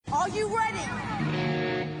Are you ready?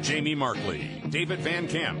 Jamie Markley, David Van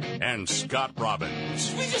Camp, and Scott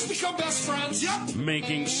Robbins. We just become best friends. Yep.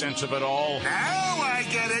 Making sense of it all. Now I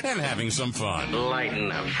get it. And having some fun.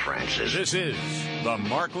 Lighten up, Francis. This is the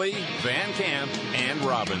Markley, Van Camp, and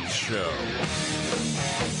Robbins Show.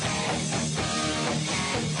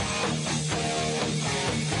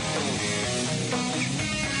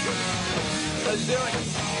 Let's do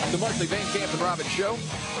it. The Markley, Van Camp, and Robbins Show.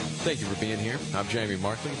 Thank you for being here. I'm Jamie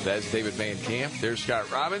Markley. That's David Van Camp. There's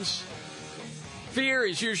Scott Robbins. Fear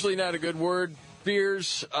is usually not a good word.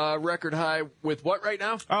 Fear's record high with what right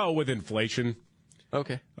now? Oh, with inflation.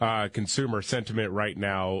 Okay. Consumer sentiment right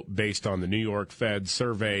now, based on the New York Fed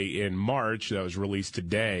survey in March that was released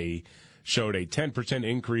today, showed a 10%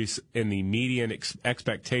 increase in the median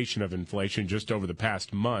expectation of inflation just over the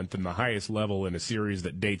past month, and the highest level in a series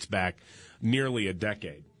that dates back nearly a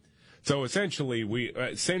decade. So essentially, we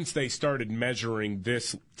since they started measuring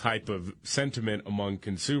this type of sentiment among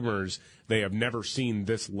consumers, they have never seen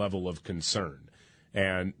this level of concern.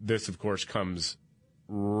 And this, of course, comes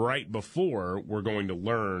right before we're going to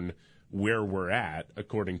learn where we're at,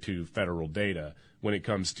 according to federal data, when it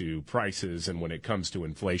comes to prices and when it comes to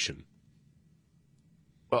inflation.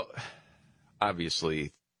 Well,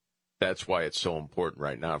 obviously, that's why it's so important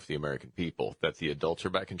right now for the American people that the adults are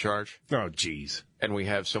back in charge. Oh, geez. And we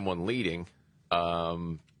have someone leading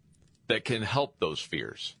that can help those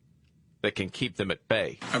fears, that can keep them at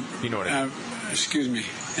bay. You know what I mean? Excuse me.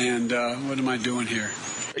 And what am I doing here?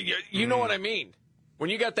 You know what I mean. When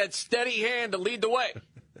you got that steady hand to lead the way,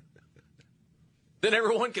 then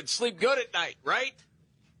everyone can sleep good at night, right?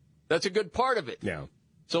 That's a good part of it. Yeah.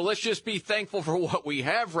 So let's just be thankful for what we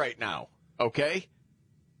have right now, okay?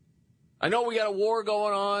 I know we got a war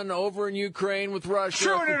going on over in Ukraine with Russia.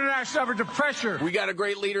 True international effort to pressure. We got a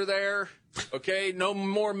great leader there, okay? No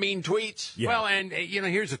more mean tweets. Yeah. Well, and,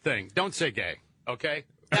 here's the thing. Don't say gay, okay?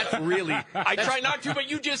 That's really... I try not to,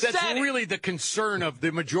 but you just said it. That's really the concern of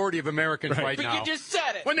the majority of Americans right But now. you just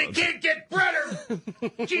said it. When they can't get bread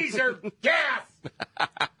or cheese or gas.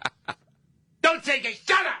 Don't say gay.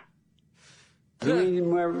 Shut up! We need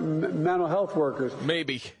more mental health workers.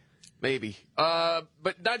 Maybe.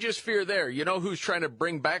 But not just fear there. You know who's trying to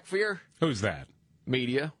bring back fear? Who's that?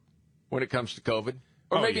 Media, when it comes to COVID.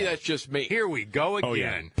 Or maybe that's just me. Here we go again. Oh,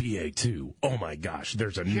 yeah. BA2. Oh, my gosh.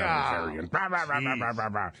 There's another variant. Blah, blah, blah, blah, blah, blah,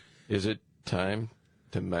 blah. Is it time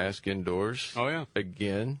to mask indoors? Oh, yeah.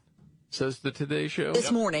 Again, says the Today Show.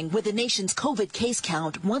 This morning, with the nation's COVID case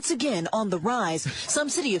count once again on the rise, some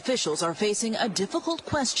city officials are facing a difficult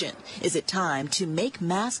question. Is it time to make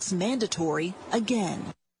masks mandatory again?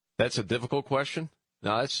 That's a difficult question?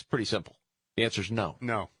 No, that's pretty simple. The answer is no.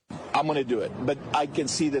 No. I'm going to do it, but I can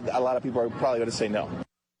see that a lot of people are probably going to say no.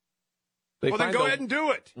 Well, then go ahead and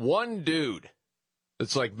do it. One dude.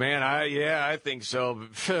 It's like, man, I think so.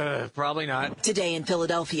 But probably not. Today in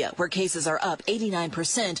Philadelphia, where cases are up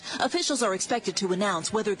 89%, officials are expected to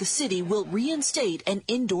announce whether the city will reinstate an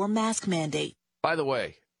indoor mask mandate. By the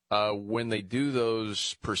way, when they do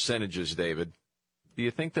those percentages, David, do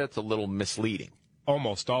you think that's a little misleading?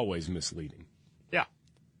 Almost always misleading. Yeah.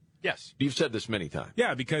 Yes. You've said this many times.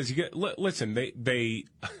 Yeah, because you get listen, they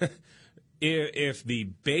if the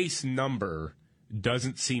base number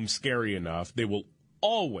doesn't seem scary enough, they will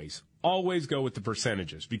always go with the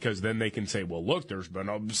percentages, because then they can say, well, look, there's been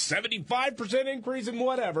a 75% increase in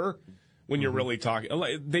whatever, when you're really talking.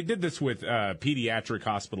 They did this with pediatric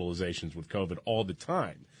hospitalizations with COVID all the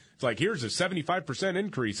time. It's like, here's a 75%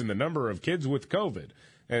 increase in the number of kids with COVID.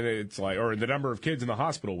 And it's like, or the number of kids in the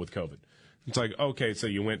hospital with COVID. It's like, okay, so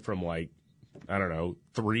you went from 3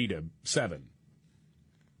 to 7.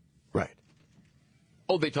 Right.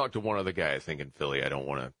 Oh, they talked to one other guy, I think, in Philly. I don't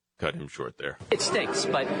want to cut him short there. It stinks,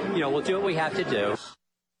 but, we'll do what we have to do.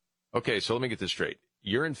 Okay, so let me get this straight.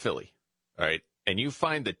 You're in Philly, all right, and you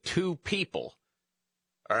find the two people,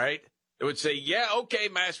 all right, that would say, yeah, okay,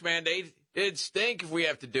 mask mandate, it'd stink if we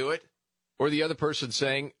have to do it. Or the other person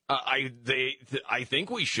saying, I think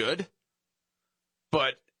we should,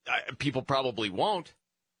 but people probably won't.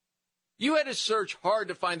 You had to search hard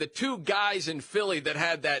to find the two guys in Philly that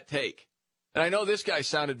had that take. And I know this guy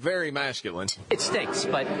sounded very masculine. It stinks,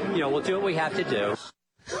 but, we'll do what we have to do.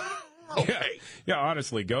 Okay. Yeah,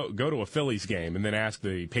 honestly, go to a Phillies game and then ask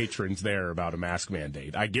the patrons there about a mask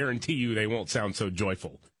mandate. I guarantee you they won't sound so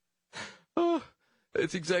joyful. Oh,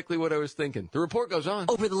 that's exactly what I was thinking. The report goes on.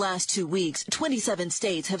 Over the last 2 weeks, 27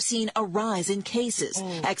 states have seen a rise in cases.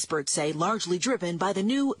 Experts say largely driven by the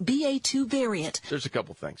new BA2 variant. There's a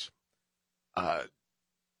couple things.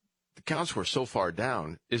 The counts were so far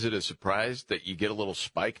down. Is it a surprise that you get a little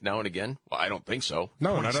spike now and again? Well, I don't think so.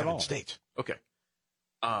 No, not at all. States. Okay.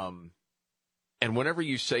 And whenever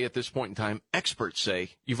you say at this point in time, experts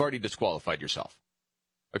say, you've already disqualified yourself.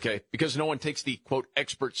 Okay? Because no one takes the, quote,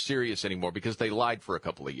 experts serious anymore because they lied for a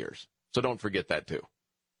couple of years. So don't forget that, too.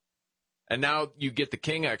 And now you get the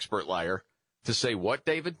king expert liar to say what,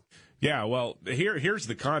 David? Yeah, well, here's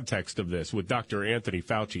the context of this with Dr. Anthony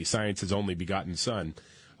Fauci, Science's only begotten son.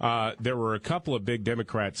 There were a couple of big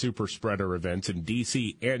Democrat super spreader events in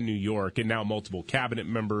D.C. and New York, and now multiple cabinet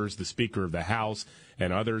members, the Speaker of the House,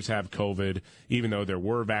 and others have COVID. Even though there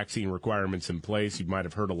were vaccine requirements in place, you might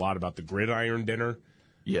have heard a lot about the gridiron dinner.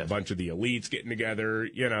 Yes. A bunch of the elites getting together,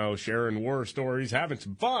 sharing war stories, having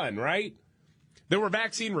some fun, right? There were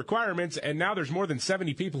vaccine requirements, and now there's more than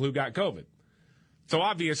 70 people who got COVID. So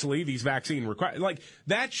obviously, these vaccine requirements,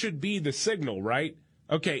 that should be the signal, right?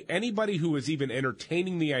 Okay, anybody who is even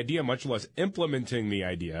entertaining the idea, much less implementing the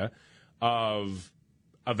idea of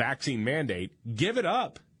a vaccine mandate, give it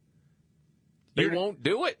up. They won't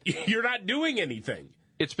do it. You're not doing anything.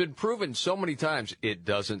 It's been proven so many times it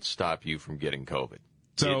doesn't stop you from getting COVID.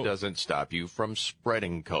 It doesn't stop you from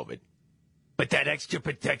spreading COVID. But that extra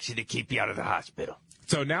protection to keep you out of the hospital.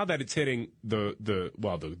 So now that it's hitting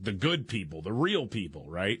the good people, the real people,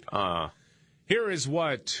 right? Here is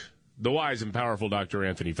what the wise and powerful Dr.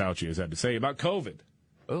 Anthony Fauci has had to say about COVID.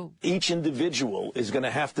 Oh. Each individual is going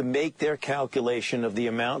to have to make their calculation of the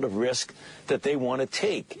amount of risk that they want to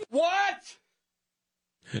take. What?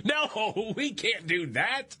 No, we can't do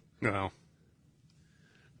that. No.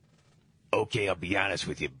 Okay, I'll be honest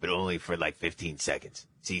with you, but only for like 15 seconds.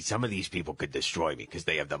 See, some of these people could destroy me because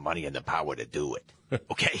they have the money and the power to do it.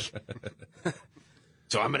 Okay?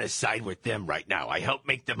 So I'm going to side with them right now. I help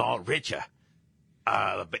make them all richer.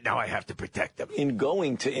 But now I have to protect them. In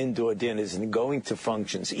going to indoor dinners and going to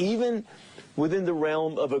functions, even within the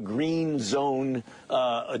realm of a green zone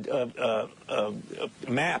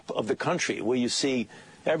map of the country where you see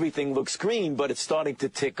everything looks green, but it's starting to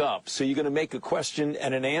tick up. So you're going to make a question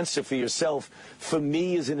and an answer for yourself, for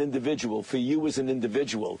me as an individual, for you as an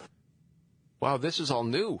individual. Wow, this is all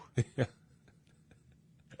new.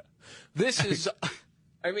 This is,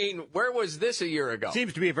 where was this a year ago?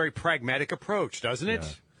 Seems to be a very pragmatic approach, doesn't it? Yeah.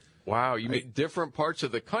 Wow, you mean different parts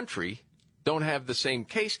of the country don't have the same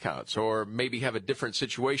case counts or maybe have a different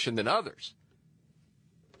situation than others.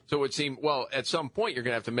 So it would seem, well, at some point you're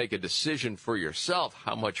going to have to make a decision for yourself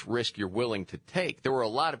how much risk you're willing to take. There were a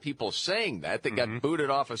lot of people saying that got booted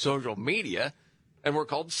off of social media and were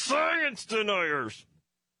called science deniers.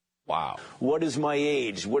 Wow. What is my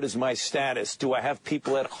age? What is my status? Do I have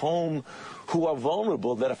people at home who are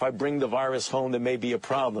vulnerable that if I bring the virus home, there may be a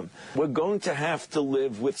problem? We're going to have to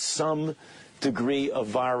live with some degree of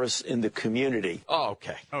virus in the community. Oh,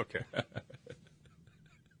 okay. Okay.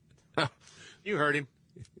 You heard him.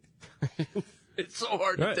 It's so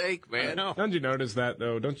hard to take, man. Don't you notice that,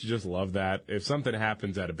 though? Don't you just love that? If something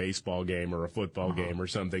happens at a baseball game or a football game or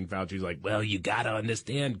something, Fauci's like, well, you got to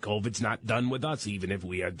understand, COVID's not done with us. Even if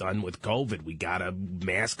we are done with COVID, we got to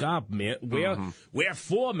mask up. Wear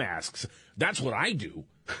 4 masks. That's what I do.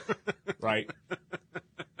 Right?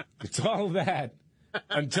 It's all that.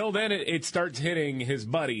 Until then, it starts hitting his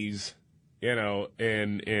buddies,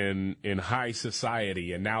 in high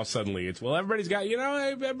society, and now suddenly it's, well, everybody's got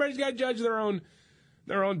to judge their own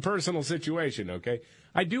personal situation. Okay,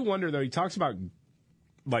 I do wonder though. He talks about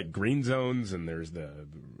like green zones, and there's the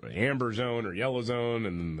amber zone or yellow zone,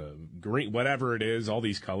 and the green, whatever it is, all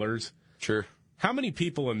these colors. Sure. How many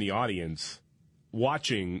people in the audience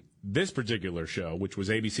watching this particular show, which was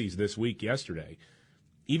ABC's This Week yesterday,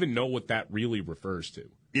 even know what that really refers to?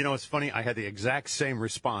 You know, it's funny. I had the exact same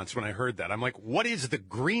response when I heard that. I'm like, what is the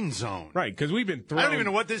green zone? Right, because we've been thrown. I don't even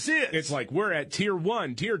know what this is. It's like we're at tier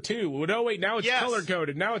 1, tier 2. Oh, wait, now it's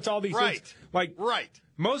color-coded. Now it's all these things. Right.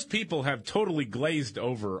 Most people have totally glazed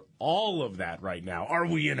over all of that right now. Are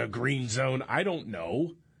we in a green zone? I don't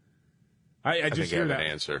know. I just think hear I have that. an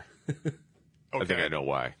answer. Okay. I think I know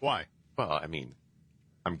why. Why? Well,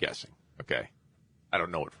 I'm guessing. Okay. I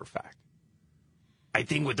don't know it for a fact. I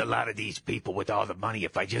think with a lot of these people with all the money,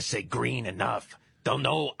 if I just say green enough, they'll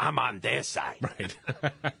know I'm on their side. Right.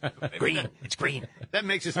 Green. It's green. That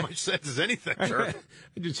makes as much sense as anything. Sure. I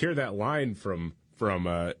just hear that line from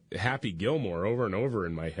Happy Gilmore over and over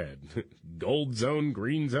in my head. Gold zone,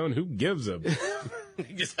 green zone, who gives a...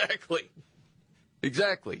 Exactly,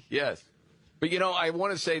 yes. But, I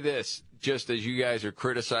want to say this, just as you guys are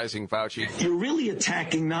criticizing Fauci. You're really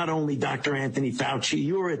attacking not only Dr. Anthony Fauci,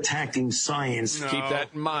 you're attacking science. No, keep that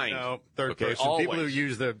in mind. No, third person. Always. People who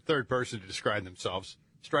use the third person to describe themselves.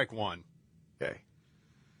 Strike one. Okay.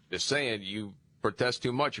 Just saying, you protest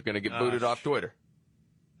too much, you're going to get booted off Twitter.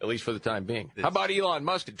 At least for the time being. How about Elon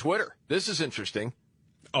Musk at Twitter? This is interesting.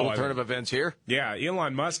 turn of events here. Yeah,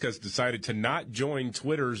 Elon Musk has decided to not join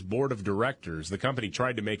Twitter's board of directors. The company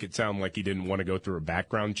tried to make it sound like he didn't want to go through a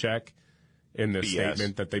background check in the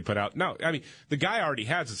statement that they put out. No, I mean, the guy already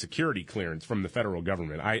has a security clearance from the federal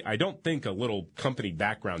government. I don't think a little company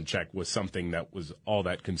background check was something that was all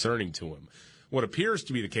that concerning to him. What appears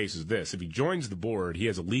to be the case is this. If he joins the board, he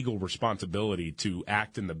has a legal responsibility to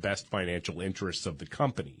act in the best financial interests of the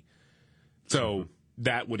company. So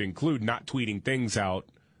that would include not tweeting things out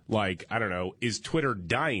like, I don't know, is Twitter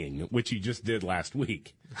dying, which he just did last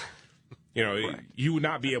week. You would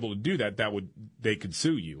not be able to do that. They could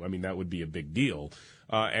sue you. I mean, that would be a big deal.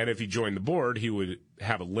 And if he joined the board, he would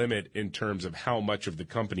have a limit in terms of how much of the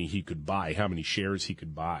company he could buy, how many shares he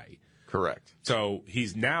could buy. Correct. So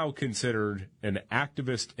he's now considered an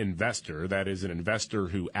activist investor. That is, an investor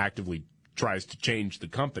who actively tries to change the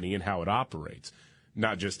company and how it operates,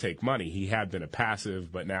 not just take money. He had been a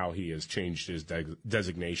passive, but now he has changed his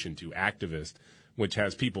designation to activist, which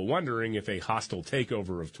has people wondering if a hostile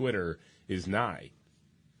takeover of Twitter is nigh.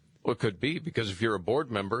 Well, it could be, because if you're a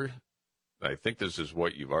board member, I think this is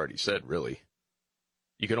what you've already said, really.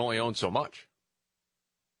 You can only own so much.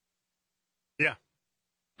 Yeah.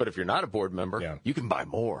 But if you're not a board member, you can buy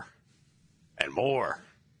more and more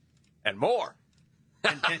and more.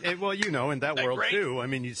 and well, in that world, great? Too, I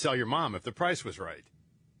mean, you'd sell your mom if the price was right,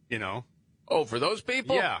 Oh, for those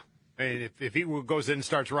people? Yeah. I mean, if he goes in and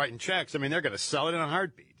starts writing checks, I mean, they're going to sell it in a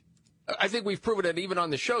heartbeat. I think we've proven it even on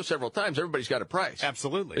the show several times. Everybody's got a price.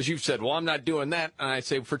 Absolutely. As you've said, well, I'm not doing that. And I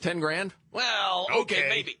say, for 10 grand? Well, okay,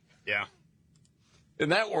 maybe. Yeah. In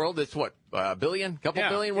that world, it's what, a billion, couple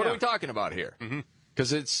billion? What are we talking about here?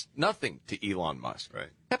 Because it's nothing to Elon Musk. Right.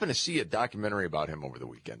 Happened to see a documentary about him over the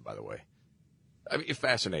weekend, by the way. I mean, a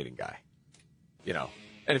fascinating guy.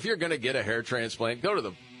 And if you're going to get a hair transplant, go to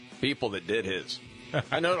the people that did his.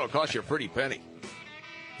 I know it'll cost you a pretty penny.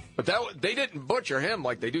 But they didn't butcher him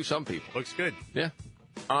like they do some people. Looks good. Yeah.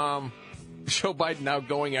 Joe Biden now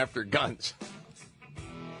going after guns.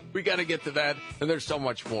 We got to get to that, and there's so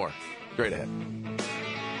much more. Straight ahead.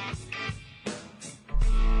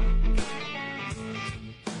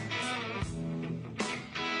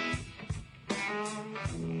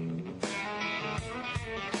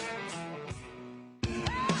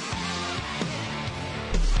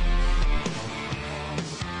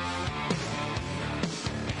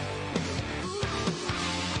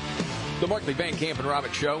 The Markley, Van Camp, and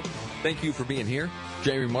Robbins Show. Thank you for being here.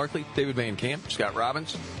 Jamie Markley, David Van Camp, Scott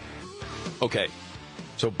Robbins. Okay,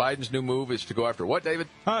 so Biden's new move is to go after what, David?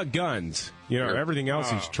 Guns. Everything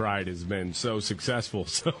else he's tried has been so successful.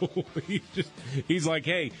 So he's like,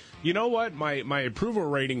 hey, you know what? My approval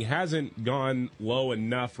rating hasn't gone low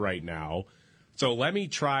enough right now. So let me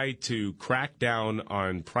try to crack down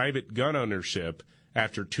on private gun ownership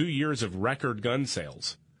after 2 years of record gun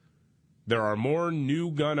sales. There are more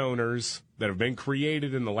new gun owners that have been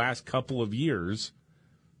created in the last couple of years,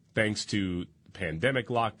 thanks to pandemic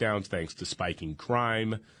lockdowns, thanks to spiking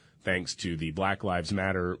crime, thanks to the Black Lives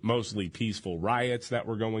Matter, mostly peaceful riots that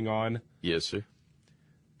were going on. Yes, sir.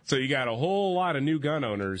 So you got a whole lot of new gun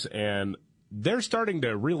owners, and they're starting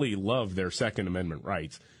to really love their Second Amendment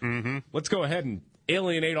rights. Mm-hmm. Let's go ahead and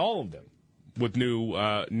alienate all of them with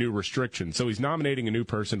new restrictions. So he's nominating a new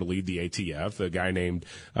person to lead the ATF, a guy named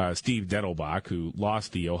Steve Dettelbach, who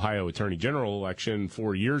lost the Ohio Attorney General election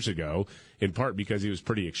 4 years ago, in part because he was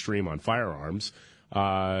pretty extreme on firearms.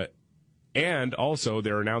 And also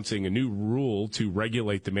they're announcing a new rule to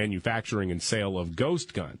regulate the manufacturing and sale of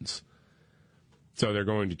ghost guns. So they're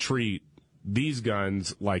going to treat these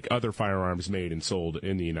guns like other firearms made and sold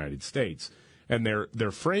in the United States. And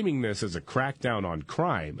they're framing this as a crackdown on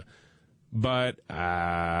crime. But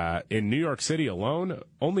in New York City alone,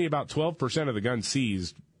 only about 12% of the guns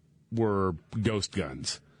seized were ghost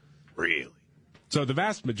guns. Really? So the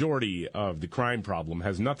vast majority of the crime problem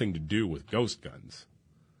has nothing to do with ghost guns.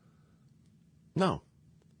 No.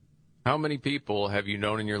 How many people have you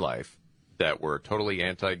known in your life that were totally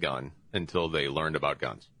anti-gun until they learned about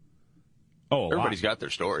guns? Oh, everybody's got their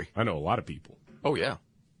story. I know a lot of people. Oh, yeah.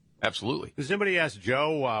 Absolutely. Does anybody ask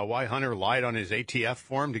Joe why Hunter lied on his ATF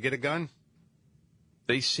form to get a gun?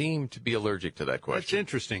 They seem to be allergic to that question. That's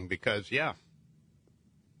interesting because, yeah.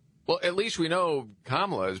 Well, at least we know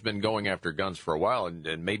Kamala has been going after guns for a while,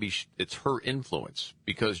 and maybe it's her influence,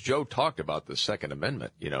 because Joe talked about the Second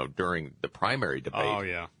Amendment, during the primary debate. Oh,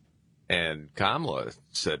 yeah. And Kamala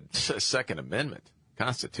said, Second Amendment,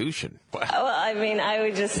 Constitution. Wow. Well, I mean, I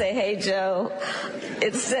would just say, hey, Joe,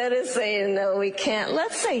 instead of saying no, we can't,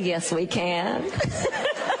 let's say yes, we can.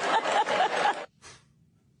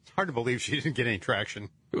 Hard to believe she didn't get any traction.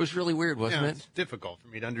 It was really weird, wasn't it? It's difficult for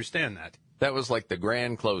me to understand that. That was like the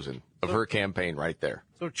grand closing of her campaign right there.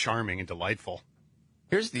 So charming and delightful.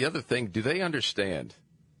 Here's the other thing. Do they understand?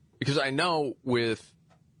 Because I know with,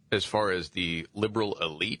 as far as the liberal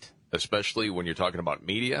elite, especially when you're talking about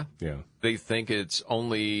media, they think it's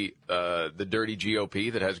only the dirty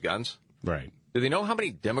GOP that has guns. Right. Do they know how many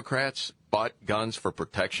Democrats bought guns for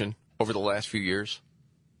protection over the last few years?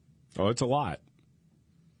 Oh, it's a lot.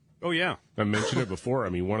 Oh, yeah. I mentioned it before. I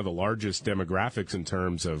mean, one of the largest demographics in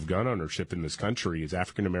terms of gun ownership in this country is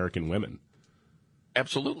African-American women.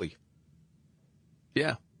 Absolutely.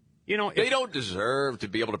 Yeah. You know, they don't deserve to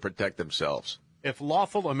be able to protect themselves. If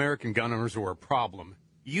lawful American gun owners were a problem,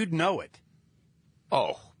 you'd know it.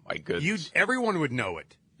 Oh, my goodness. Everyone would know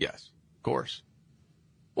it. Yes, of course.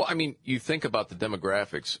 Well, I mean, you think about the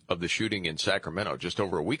demographics of the shooting in Sacramento just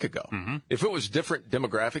over a week ago. Mm-hmm. If it was different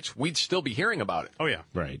demographics, we'd still be hearing about it. Oh, yeah.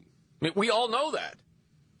 Right. I mean, we all know that.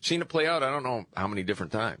 Seen it play out, I don't know how many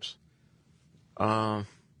different times.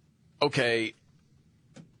 Okay,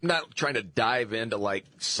 not trying to dive into, like,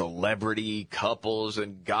 celebrity couples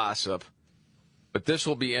and gossip, but this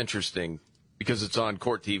will be interesting because it's on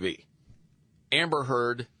Court TV. Amber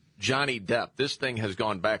Heard, Johnny Depp, this thing has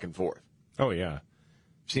gone back and forth. Oh, yeah.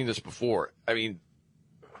 Seen this before. I mean,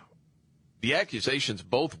 the accusations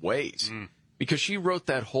both ways. Because she wrote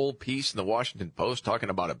that whole piece in the Washington Post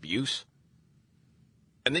talking about abuse.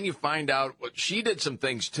 And then you find out she did some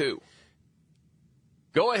things, too.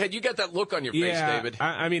 Go ahead. You got that look on your face, David.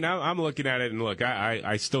 I mean, I'm looking at it, and look,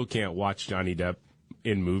 I still can't watch Johnny Depp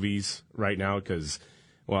in movies right now because,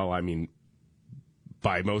 well, I mean,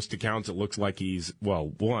 by most accounts, it looks like he's,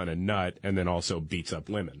 well, one, a nut, and then also beats up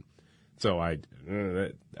women. So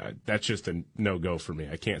that's just a no-go for me.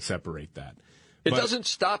 I can't separate that. It doesn't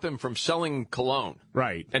stop him from selling cologne.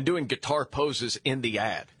 Right. And doing guitar poses in the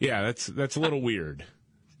ad. Yeah, that's a little weird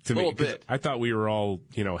to me. A little bit. I thought we were all,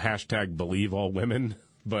 hashtag believe all women,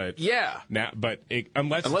 but yeah. Now,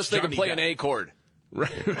 unless they can play Depp. an A chord.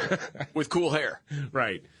 Right. With cool hair.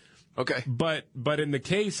 Right. Okay. But in the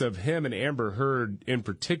case of him and Amber Heard in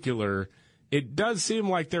particular, it does seem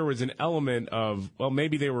like there was an element of, well,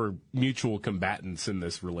 maybe they were mutual combatants in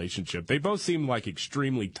this relationship. They both seemed like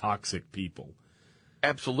extremely toxic people.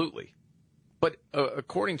 Absolutely. But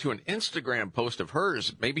according to an Instagram post of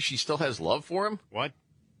hers, maybe she still has love for him? What?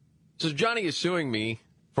 So Johnny is suing me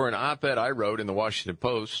for an op-ed I wrote in the Washington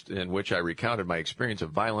Post in which I recounted my experience of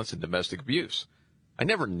violence and domestic abuse. I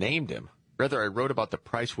never named him. Rather, I wrote about the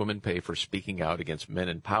price women pay for speaking out against men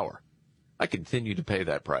in power. I continue to pay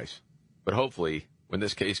that price. But hopefully, when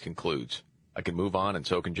this case concludes, I can move on and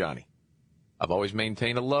so can Johnny. I've always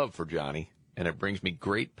maintained a love for Johnny, and it brings me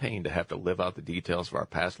great pain to have to live out the details of our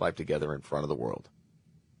past life together in front of the world.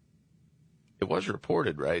 It was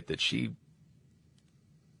reported, right, that she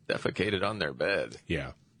defecated on their bed.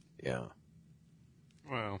 Yeah. Yeah.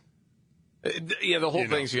 Well. Yeah, the whole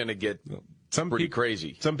thing's going to get pretty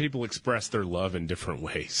crazy. Some people express their love in different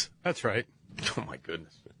ways. That's right. Oh, my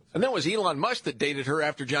goodness. And that was Elon Musk that dated her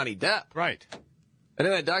after Johnny Depp. Right. And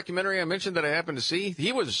in that documentary I mentioned that I happened to see,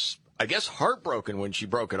 he was, I guess, heartbroken when she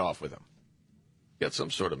broke it off with him. Got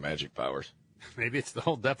some sort of magic powers. Maybe it's the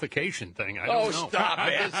whole defecation thing. I don't know. Stop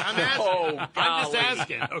it. I'm just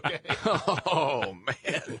asking. Okay. Oh,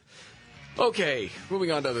 man. Okay,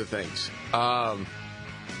 moving on to other things.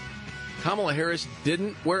 Kamala Harris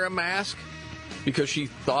didn't wear a mask because she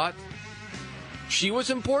thought she was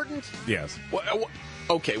important? Yes.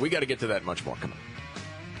 Okay, we got to get to that much more. Come on.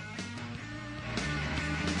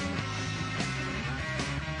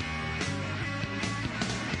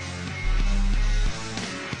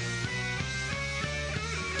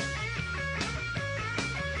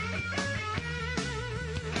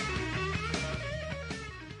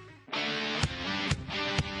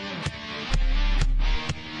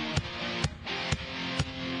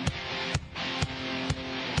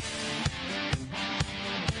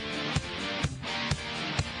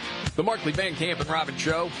 The Markley, Van Camp, and Robbins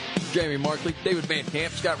Show. Jamie Markley, David Van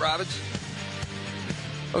Camp, Scott Robbins.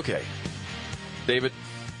 Okay. David,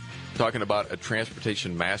 talking about a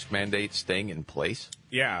transportation mask mandate staying in place?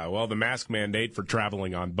 Yeah, well, the mask mandate for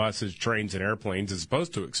traveling on buses, trains, and airplanes is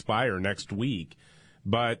supposed to expire next week,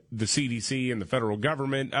 but the CDC and the federal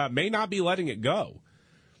government may not be letting it go.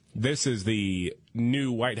 This is the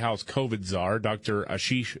new White House COVID czar, Dr.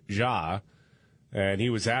 Ashish Jha. And he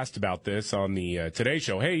was asked about this on the Today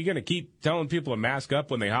Show. Hey, you going to keep telling people to mask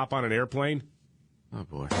up when they hop on an airplane? Oh,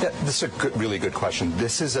 boy. This is a really good question.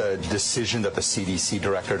 This is a decision that the CDC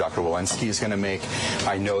director, Dr. Walensky, is going to make.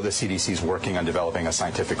 I know the CDC is working on developing a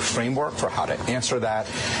scientific framework for how to answer that.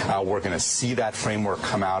 We're going to see that framework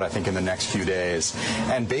come out, I think, in the next few days.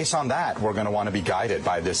 And based on that, we're going to want to be guided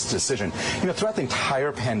by this decision. You know, throughout the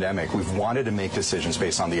entire pandemic, we've wanted to make decisions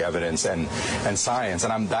based on the evidence and science.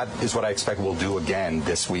 And that is what I expect we'll do again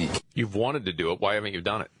this week. You've wanted to do it. Why haven't you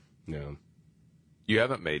done it? No. You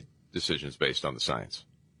haven't made decisions based on the science.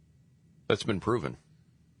 That's been proven.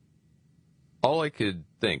 All I could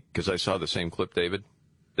think, because I saw the same clip, David,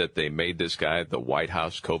 that they made this guy the White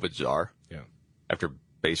House COVID czar. Yeah. After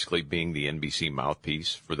basically being the NBC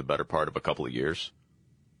mouthpiece for the better part of a couple of years.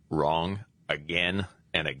 Wrong again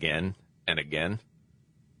and again and again.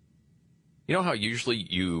 You know how usually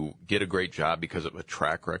you get a great job because of a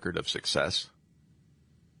track record of success?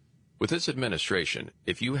 With this administration,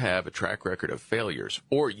 if you have a track record of failures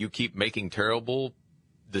or you keep making terrible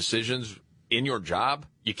decisions in your job,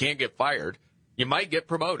 you can't get fired, you might get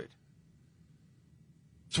promoted.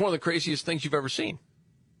 It's one of the craziest things you've ever seen.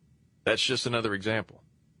 That's just another example.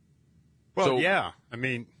 Well, yeah. I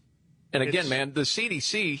mean. And again, man, the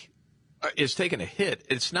CDC is taking a hit.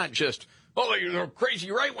 It's not just, oh, the crazy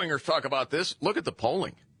right-wingers talk about this. Look at the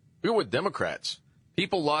polling. Look at what Democrats.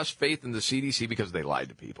 People lost faith in the CDC because they lied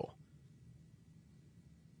to people.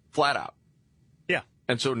 Flat out. Yeah.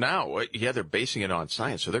 And so now, yeah, they're basing it on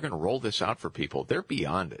science, so they're going to roll this out for people. They're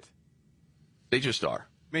beyond it. They just are.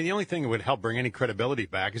 I mean, the only thing that would help bring any credibility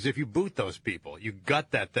back is if you boot those people. You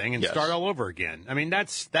gut that thing and start all over again. I mean,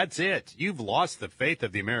 that's it. You've lost the faith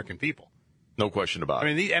of the American people. No question about it.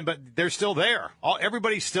 I mean, but they're still there.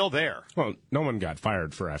 Everybody's still there. Well, no one got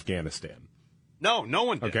fired for Afghanistan. No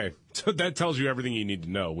one did. Okay, so that tells you everything you need to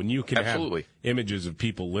know. When you can have images of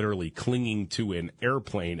people literally clinging to an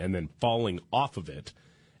airplane and then falling off of it,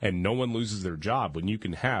 and no one loses their job, when you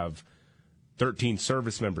can have 13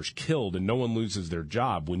 service members killed and no one loses their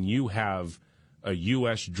job, when you have a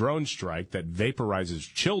U.S. drone strike that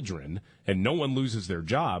vaporizes children and no one loses their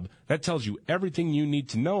job, that tells you everything you need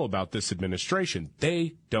to know about this administration.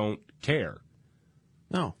 They don't care.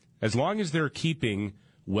 No. As long as they're keeping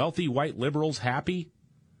wealthy white liberals happy,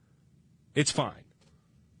 it's fine.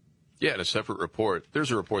 Yeah, in a separate report,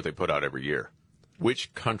 there's a report they put out every year.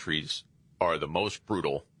 Which countries are the most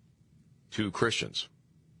brutal to Christians?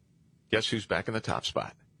 Guess who's back in the top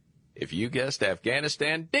spot? If you guessed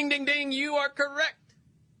Afghanistan, ding, ding, ding, you are correct.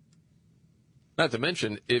 Not to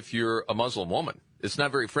mention, if you're a Muslim woman, it's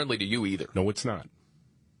not very friendly to you either. No, it's not.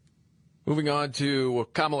 Moving on to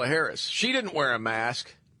Kamala Harris. She didn't wear a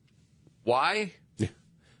mask. Why?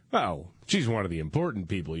 Well, she's one of the important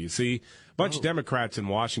people, you see. A bunch of Democrats in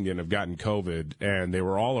Washington have gotten COVID, and they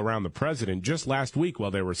were all around the president just last week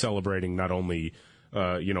while they were celebrating not only,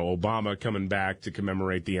 Obama coming back to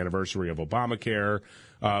commemorate the anniversary of Obamacare,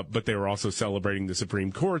 but they were also celebrating the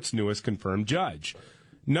Supreme Court's newest confirmed judge.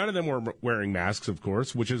 None of them were wearing masks, of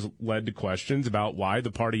course, which has led to questions about why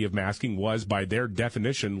the party of masking was, by their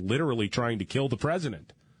definition, literally trying to kill the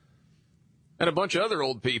president. And a bunch of other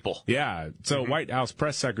old people. Yeah. So White House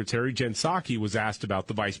Press Secretary Jen Psaki was asked about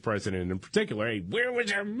the vice president in particular. Hey, where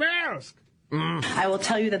was your mask? I will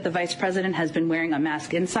tell you that the vice president has been wearing a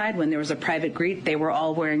mask inside. When there was a private greet, they were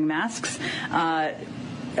all wearing masks.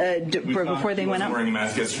 Before they went out. Wearing a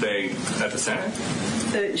mask yesterday at the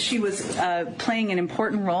Senate? She was playing an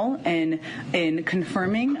important role in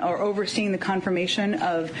confirming or overseeing the confirmation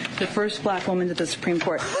of the first black woman to the Supreme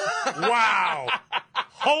Court. Wow.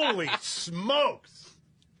 Holy smokes.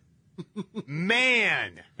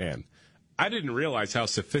 Man, I didn't realize how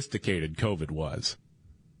sophisticated COVID was.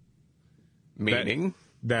 Meaning?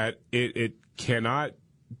 That it cannot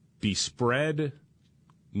be spread,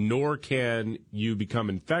 nor can you become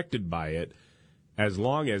infected by it, as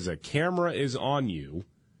long as a camera is on you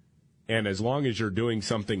and as long as you're doing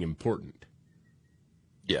something important.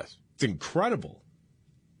 Yes. It's incredible.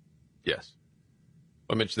 Yes.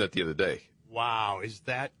 I mentioned that the other day. Wow, is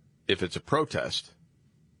that? If it's a protest,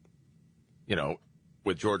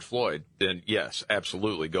 with George Floyd, then yes,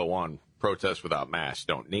 absolutely go on, protest without masks,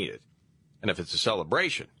 don't need it. And if it's a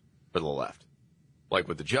celebration for the left, like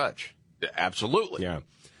with the judge, absolutely. Yeah.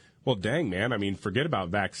 Well, dang, man. I mean, forget about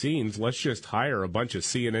vaccines. Let's just hire a bunch of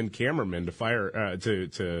CNN cameramen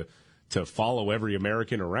to follow every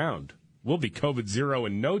American around. We'll be COVID zero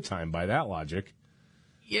in no time by that logic.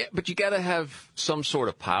 Yeah, but you got to have some sort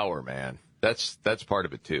of power, man. That's part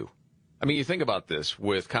of it, too. I mean, you think about this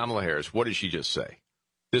with Kamala Harris. What did she just say?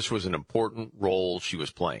 This was an important role she was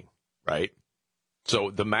playing, right?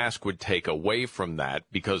 So the mask would take away from that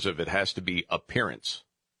because of it has to be appearance.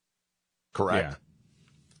 Correct?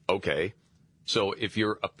 Yeah. Okay. So if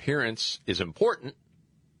your appearance is important,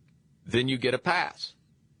 then you get a pass.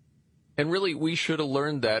 And really, we should have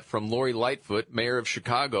learned that from Lori Lightfoot, mayor of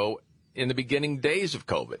Chicago, in the beginning days of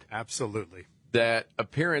COVID. Absolutely. That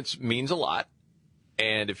appearance means a lot.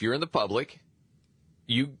 And if you're in the public,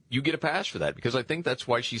 you get a pass for that. Because I think that's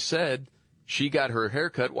why she said she got her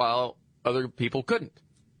haircut while other people couldn't.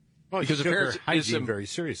 Well, because she took appearance her hygiene is very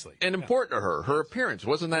seriously. And important to her. Her appearance.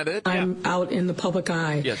 Wasn't that it? I'm out in the public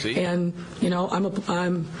eye. Yeah, see? And, you know, I'm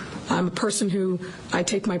a person who, I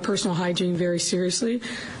take my personal hygiene very seriously.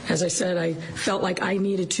 As I said, I felt like I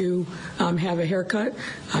needed to have a haircut.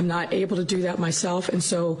 I'm not able to do that myself, and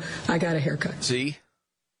so I got a haircut. See?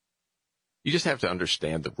 You just have to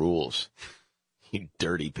understand the rules. You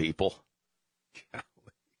dirty people.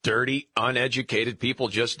 Dirty, uneducated people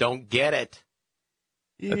just don't get it.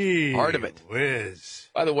 That's part of it. Whiz.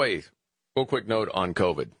 By the way, real quick note on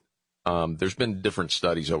COVID. There's been different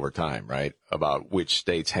studies over time, right, about which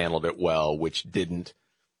states handled it well, which didn't.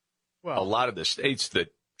 Well, a lot of the states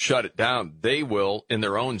that shut it down, they will, in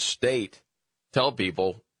their own state, tell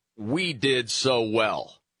people, we did so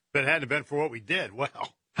well. If it hadn't been for what we did,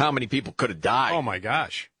 well. How many people could have died? Oh, my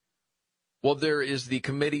gosh. Well, there is the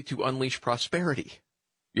Committee to Unleash Prosperity.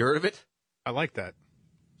 You heard of it? I like that.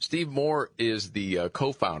 Steve Moore is the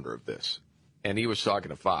co-founder of this, and he was talking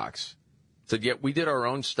to Fox. Said, yeah, we did our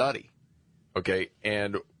own study, okay,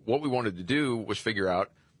 and what we wanted to do was figure out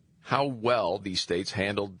how well these states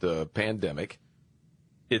handled the pandemic,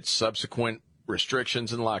 its subsequent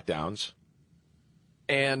restrictions and lockdowns,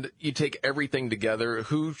 and you take everything together.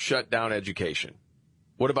 Who shut down education?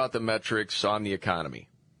 What about the metrics on the economy?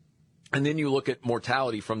 And then you look at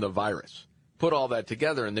mortality from the virus. Put all that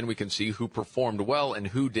together, and then we can see who performed well and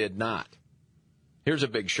who did not. Here's a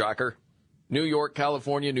big shocker. New York,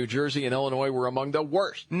 California, New Jersey, and Illinois were among the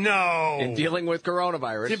worst. No. In dealing with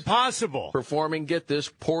coronavirus. It's impossible. Performing, get this,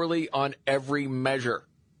 poorly on every measure.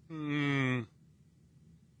 So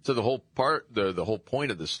the whole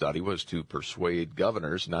point of the study was to persuade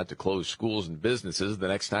governors not to close schools and businesses the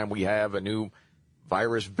next time we have a new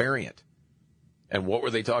virus variant. And what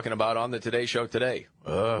were they talking about on the Today Show today?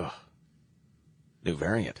 New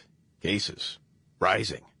variant. Cases.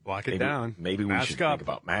 Rising. Lock it down. Maybe we should think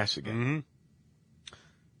about masks again.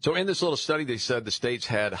 So in this little study, they said the states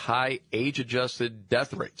had high age-adjusted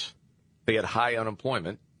death rates. They had high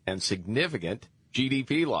unemployment and significant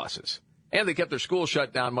GDP losses. And they kept their schools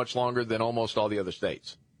shut down much longer than almost all the other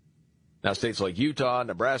states. Now, states like Utah,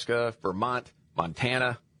 Nebraska, Vermont,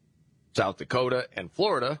 Montana, South Dakota, and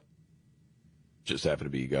Florida, just happen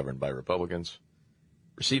to be governed by Republicans,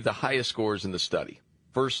 received the highest scores in the study,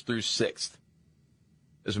 1st through 6th.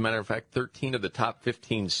 As a matter of fact, 13 of the top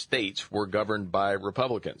 15 states were governed by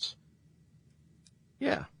Republicans.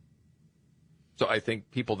 Yeah. So I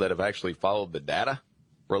think people that have actually followed the data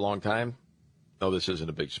for a long time know this isn't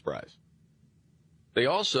a big surprise. They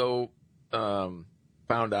also found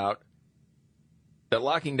out that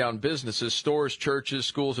locking down businesses, stores, churches,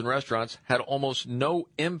 schools, and restaurants had almost no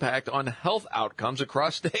impact on health outcomes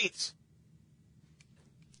across states.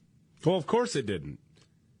 Well, of course it didn't.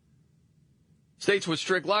 States with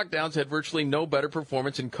strict lockdowns had virtually no better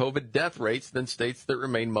performance in COVID death rates than states that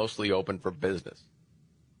remain mostly open for business.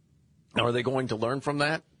 Now, are they going to learn from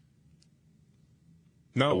that?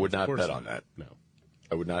 No, I would not bet not. on that. No.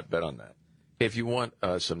 I would not bet on that. If you want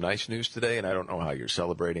some nice news today, and I don't know how you're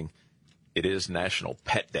celebrating, it is National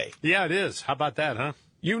Pet Day. Yeah, it is. How about that, huh?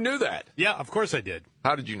 You knew that? Yeah, of course I did.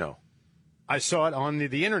 How did you know? I saw it on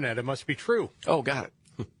the internet. It must be true. Oh, got it.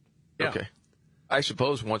 Yeah. Okay. I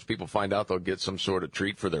suppose once people find out, they'll get some sort of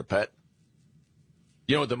treat for their pet.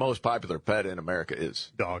 You know what the most popular pet in America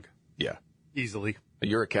is? Dog. Yeah. Easily.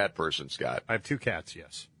 You're a cat person, Scott. I have 2 cats,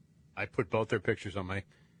 yes. I put both their pictures on my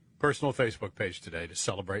personal Facebook page today to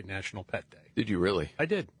celebrate National Pet Day. Did you really? I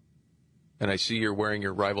did. And I see you're wearing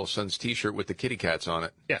your Rival Sons T-shirt with the kitty cats on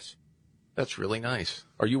it. Yes. That's really nice.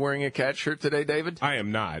 Are you wearing a cat shirt today, David? I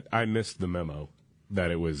am not. I missed the memo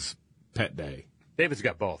that it was Pet Day. David's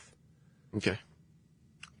got both. Okay.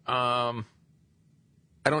 I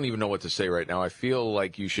don't even know what to say right now. I feel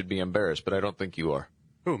like you should be embarrassed, but I don't think you are.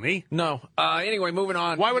 Who, me? No. Anyway, moving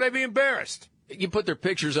on. Why would I be embarrassed? You put their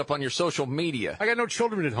pictures up on your social media. I got no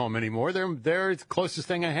children at home anymore. They're the closest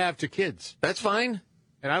thing I have to kids. That's fine.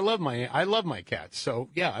 And I love my cats. So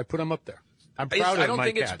yeah, I put them up there. I'm proud of my cats. I don't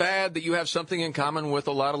think it's bad that you have something in common with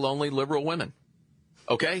a lot of lonely liberal women.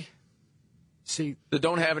 Okay? See, that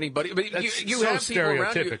don't have anybody. But that's you so have people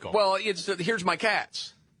around you. stereotypical. Well, here's my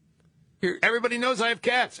cats. Here, everybody knows I have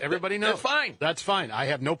cats. Everybody knows. That's fine. That's fine. I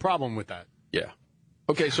have no problem with that. Yeah.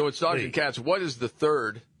 Okay, so it's dogs and cats. What is the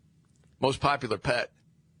third most popular pet?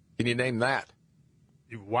 Can you name that?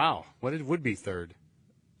 Wow. What would be third?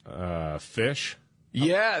 Fish.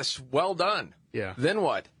 Yes, well done. Yeah. Then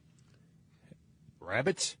what?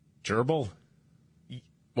 Rabbits? Gerbil.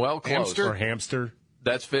 Well, close. Hamster? Or hamster.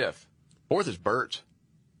 That's fifth. Fourth is birds.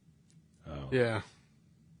 Oh. Yeah.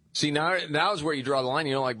 See, now is where you draw the line.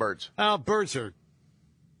 You don't like birds. Oh, birds are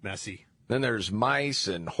messy. Then there's mice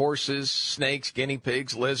and horses, snakes, guinea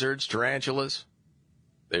pigs, lizards, tarantulas.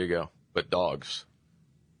 There you go. But dogs.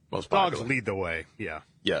 Most popular. Dogs lead the way, yeah.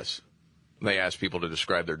 Yes. They asked people to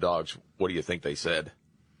describe their dogs. What do you think they said?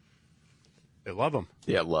 They love them.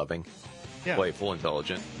 Yeah, loving. Yeah. Playful,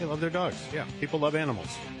 intelligent. They love their dogs, yeah. People love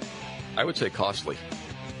animals. I would say costly.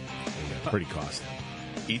 Yeah, pretty costly.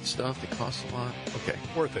 Eat stuff that costs a lot. Okay.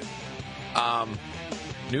 Worth it.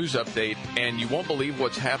 News update, and you won't believe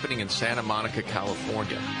what's happening in Santa Monica,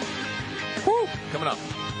 California. Woo! Coming up.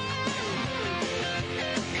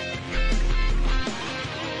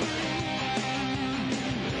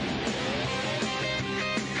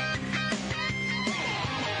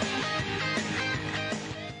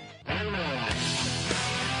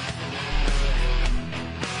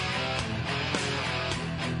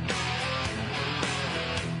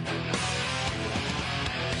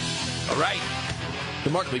 All right. The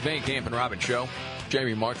Markley, Van Camp, and Robbins Show.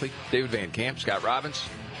 Jamie Markley, David Van Camp, Scott Robbins.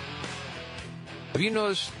 Have you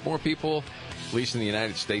noticed more people, at least in the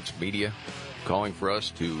United States media, calling for us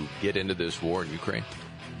to get into this war in Ukraine?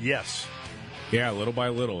 Yes. Yeah, little by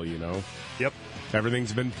little, you know. Yep.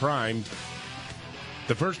 Everything's been primed.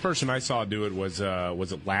 The first person I saw do it was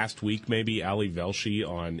it last week, maybe, Ali Velshi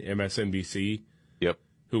on MSNBC? Yep.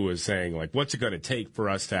 Who was saying, like, what's it going to take for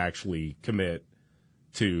us to actually commit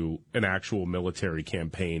to an actual military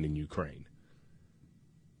campaign in Ukraine?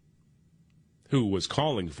 Who was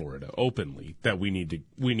calling for it openly, that we need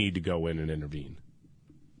to go in and intervene.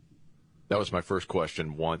 That was my first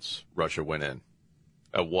question once Russia went in.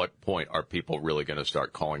 At what point are people really going to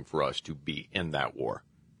start calling for us to be in that war?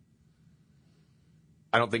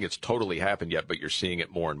 I don't think it's totally happened yet, but you're seeing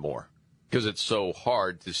it more and more because it's so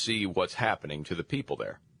hard to see what's happening to the people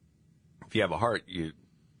there. If you have a heart, you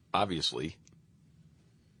obviously...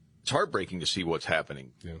 It's heartbreaking to see what's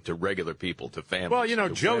happening to regular people, to families. Well, you know,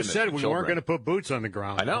 Joe women, said we weren't going to put boots on the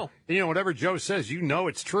ground. I know. You know, whatever Joe says, you know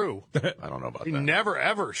it's true. I don't know about he that. He never,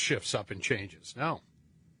 ever shifts up and changes. No.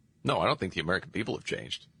 No, I don't think the American people have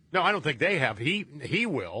changed. No, I don't think they have. He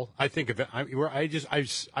will. I think of it.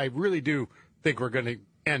 I really do think we're going to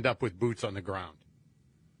end up with boots on the ground.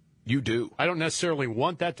 You do. I don't necessarily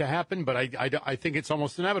want that to happen, but I think it's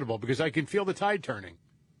almost inevitable because I can feel the tide turning.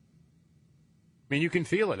 I mean, you can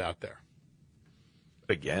feel it out there.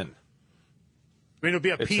 Again. I mean, it'll be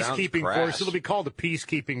a peacekeeping force. It'll be called a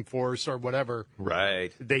peacekeeping force or whatever.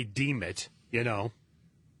 Right. They deem it, you know.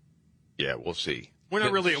 Yeah, we'll see. We're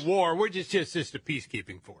not really at war. We're just a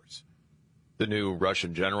peacekeeping force. The new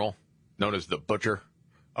Russian general, known as the Butcher.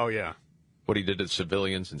 Oh, yeah. What he did to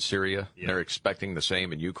civilians in Syria. Yeah. They're expecting the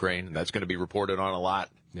same in Ukraine, and that's going to be reported on a lot.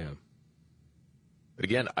 Yeah. But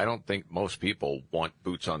again, I don't think most people want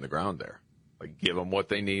boots on the ground there. Like, give them what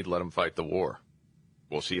they need, let them fight the war.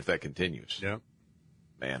 We'll see if that continues. Yeah.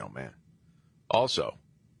 Man, oh, man. Also,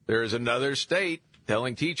 there is another state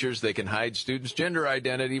telling teachers they can hide students' gender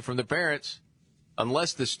identity from their parents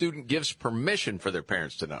unless the student gives permission for their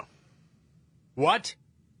parents to know. What?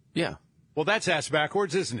 Yeah. Well, that's ass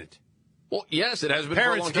backwards, isn't it? Well, yes, it has been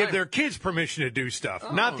Parents for a long time. give their kids permission to do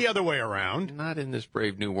stuff, not the other way around. Not in this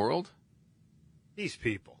brave new world. These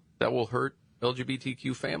people. That will hurt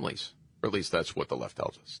LGBTQ families. Or at least that's what the left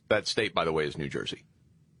tells us. That state, by the way, is New Jersey.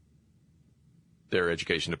 Their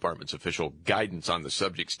education department's official guidance on the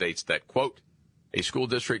subject states that, quote, a school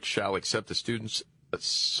district shall accept a student's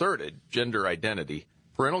asserted gender identity.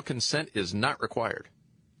 Parental consent is not required.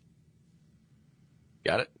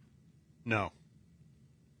 Got it? No.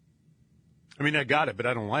 I mean, I got it, but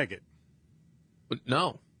I don't like it. But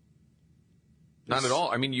no. Not at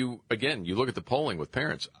all. I mean, you look at the polling with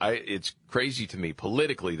parents. It's crazy to me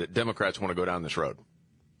politically that Democrats want to go down this road.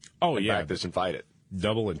 Oh, yeah. Back this and fight it.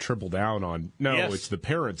 Double and triple down on, no, yes. It's the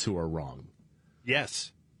parents who are wrong.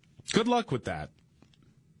 Yes. Good luck with that.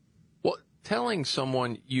 Well, telling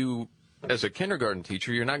someone you, as a kindergarten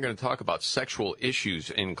teacher, you're not going to talk about sexual issues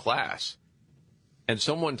in class, and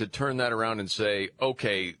someone to turn that around and say,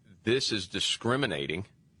 okay, this is discriminating,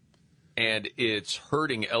 and it's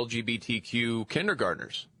hurting LGBTQ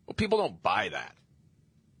kindergartners. Well, people don't buy that.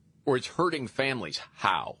 Or it's hurting families.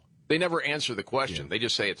 How? They never answer the question. Yeah. They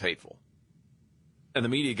just say it's hateful. And the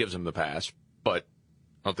media gives them the pass, but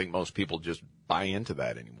I don't think most people just buy into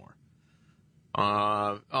that anymore.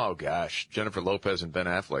 Oh, gosh. Jennifer Lopez and Ben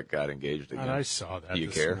Affleck got engaged again. I saw that Do you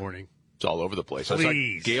this care? morning. It's all over the place. Please.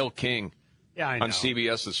 I saw Gayle King I know. on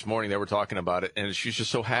CBS this morning. They were talking about it, and she's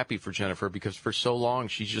just so happy for Jennifer because for so long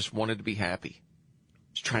she just wanted to be happy.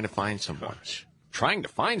 She's trying to find someone. Trying to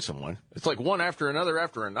find someone. It's like one after another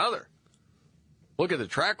after another. Look at the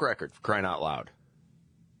track record, for crying out loud.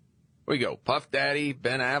 Where you go? Puff Daddy,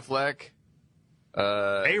 Ben Affleck,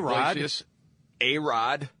 A-Rod.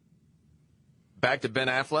 A-Rod. Back to Ben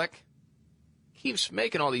Affleck. Keeps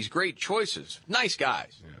making all these great choices. Nice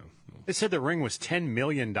guys. Yeah. They said the ring was $10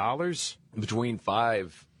 million. Between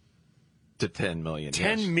 $5 to $10 million.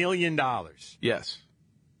 $10 million. Yes.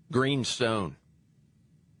 Green stone.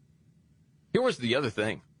 Here was the other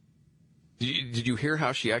thing. Did you hear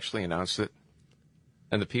how she actually announced it?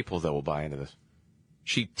 And the people that will buy into this.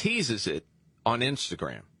 She teases it on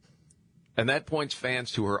Instagram. And that points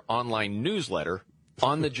fans to her online newsletter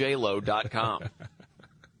on thejlo.com.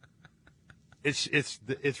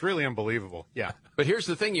 It's really unbelievable. Yeah. But here's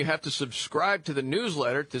the thing. You have to subscribe to the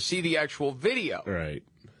newsletter to see the actual video. Right.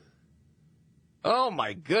 Oh,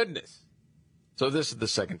 my goodness. So this is the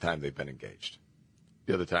second time they've been engaged.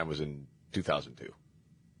 The other time was in 2002.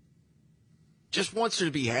 Just wants her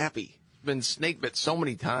to be happy. Been snake bit so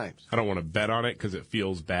many times. I don't want to bet on it because it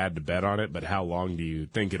feels bad to bet on it, but how long do you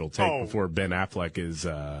think it'll take before Ben Affleck is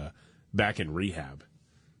back in rehab?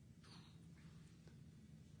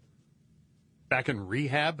 Back in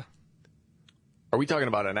rehab? Are we talking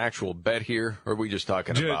about an actual bet here, or are we just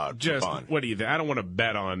talking about just fun? What do you think? I don't want to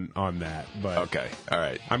bet on that, but okay, all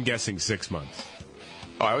right. I'm guessing 6 months.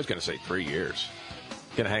 Oh, I was going to say 3 years.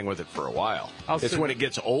 Going to hang with it for a while. It's when it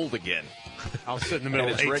gets old again. I'll sit in the middle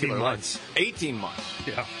of 18 months. 18 months.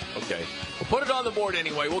 Yeah. Okay. We'll put it on the board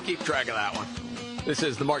anyway. We'll keep track of that one. This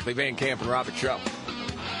is the Markley, Van Camp, and Robbins Show.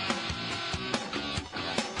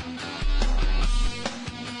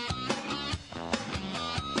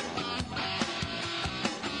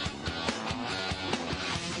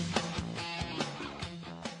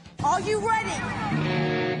 Are you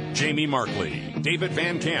ready? Jamie Markley, David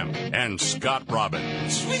Van Camp, and Scott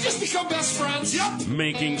Robbins. We just become best friends. Yep.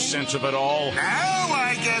 Making sense of it all. Now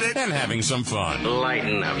I get it. And having some fun.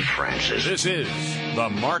 Lighten up, Francis. This is the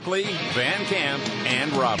Markley, Van Camp,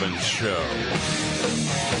 and Robbins Show.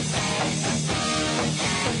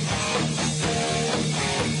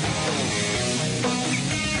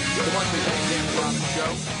 The Markley, Van Camp, and Robbins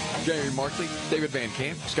Show. Jamie Markley, David Van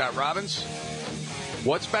Camp, Scott Robbins.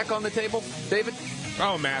 What's back on the table, David?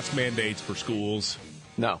 Oh, mask mandates for schools.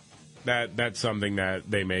 No. That's something that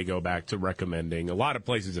they may go back to recommending. A lot of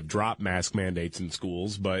places have dropped mask mandates in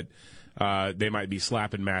schools, but they might be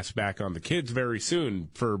slapping masks back on the kids very soon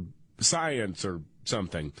for science or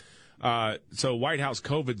something. So White House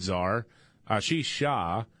COVID czar Ashish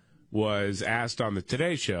Shah was asked on the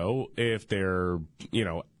Today Show if they're,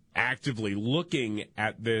 actively looking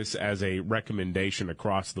at this as a recommendation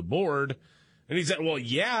across the board. And he said, well,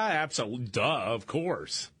 yeah, absolutely. Duh, of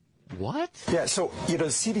course. What? Yeah, so,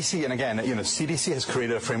 CDC, and again, CDC has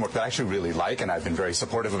created a framework that I actually really like, and I've been very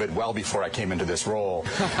supportive of it well before I came into this role,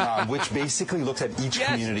 which basically looks at each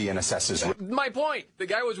community and assesses. My point. The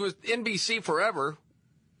guy was with NBC forever,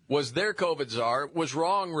 was their COVID czar, was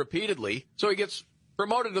wrong repeatedly, so he gets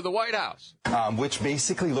promoted to the White House. Which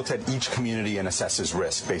basically looks at each community and assesses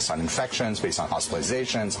risk based on infections, based on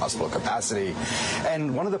hospitalizations, hospital capacity.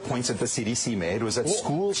 And one of the points that the CDC made was that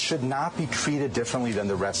schools should not be treated differently than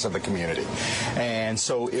the rest of the community. And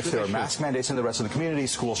so if there are mask mandates in the rest of the community,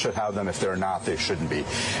 schools should have them. If they're not, they shouldn't be.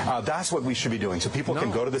 That's what we should be doing. So people can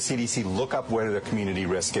go to the CDC, look up where the community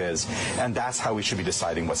risk is, and that's how we should be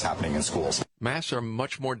deciding what's happening in schools. Masks are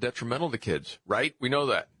much more detrimental to kids, right? We know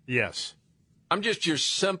that. Yes. I'm just your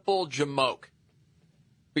simple jamoke,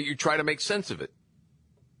 but you try to make sense of it.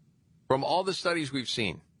 From all the studies we've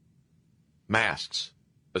seen, masks,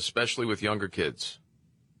 especially with younger kids,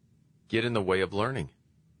 get in the way of learning,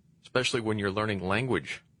 especially when you're learning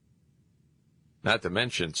language. Not to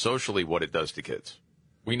mention socially what it does to kids.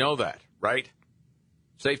 We know that, right?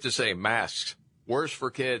 Safe to say masks, worse for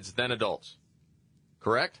kids than adults.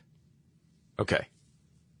 Correct? Okay.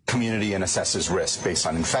 Community and assesses risk based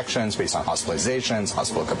on infections, based on hospitalizations,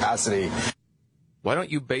 hospital capacity. Why don't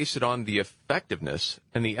you base it on the effectiveness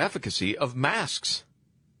and the efficacy of masks?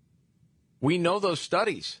 We know those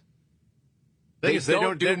studies. They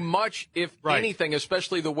don't do much, if anything,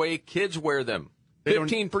 especially the way kids wear them.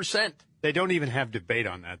 15%. They don't even have debate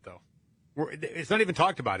on that, though. It's not even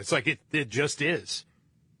talked about. It's like it just is.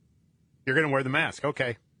 You're going to wear the mask.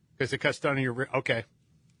 Okay. Because it cuts down on your... Okay.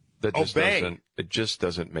 It just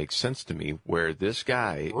doesn't make sense to me where this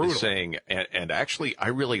guy is saying, and actually, I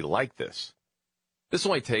really like this. This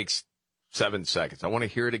only takes 7 seconds. I want to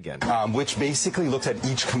hear it again. Which basically looks at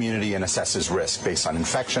each community and assesses risk based on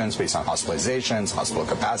infections, based on hospitalizations, hospital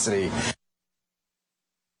capacity.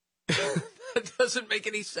 That doesn't make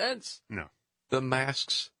any sense. No. The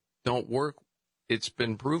masks don't work. It's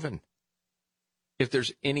been proven. If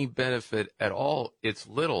there's any benefit at all, it's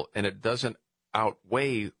little, and it doesn't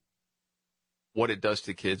outweigh what it does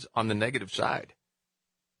to kids on the negative side.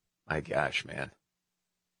 My gosh, man.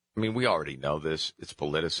 I mean, we already know this. It's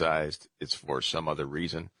politicized. It's for some other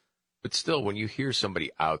reason. But still, when you hear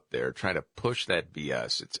somebody out there trying to push that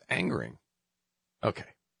BS, it's angering. Okay.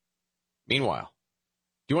 Meanwhile,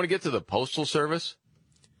 do you want to get to the Postal Service?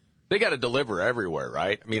 They got to deliver everywhere,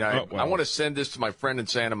 right? I mean, I want to send this to my friend in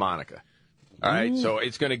Santa Monica. All right, so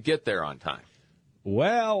it's going to get there on time.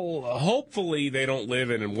 Well, hopefully they don't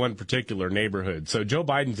live in one particular neighborhood. So Joe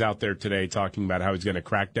Biden's out there today talking about how he's going to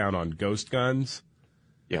crack down on ghost guns.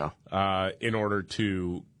 Yeah. In order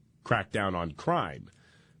to crack down on crime.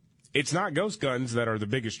 It's not ghost guns that are the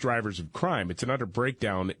biggest drivers of crime. It's an utter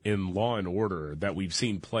breakdown in law and order that we've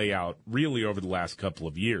seen play out really over the last couple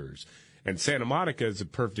of years. And Santa Monica is a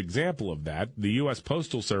perfect example of that. The U.S.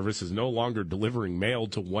 Postal Service is no longer delivering mail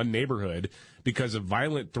to one neighborhood because of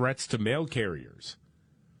violent threats to mail carriers.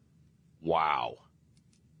 Wow.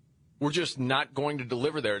 We're just not going to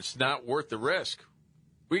deliver there. It's not worth the risk.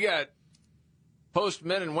 We got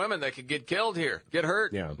postmen and women that could get killed here, get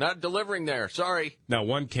hurt. Yeah. Not delivering there. Sorry. Now,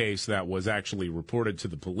 one case that was actually reported to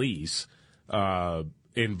the police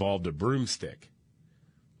involved a broomstick.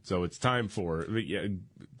 So it's time for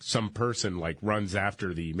some person runs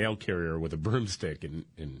after the mail carrier with a broomstick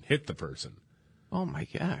and hit the person. Oh, my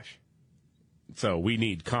gosh. So we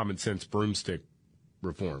need common sense broomstick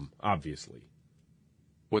reform, obviously.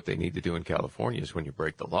 What they need to do in California is when you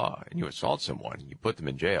break the law and you assault someone, you put them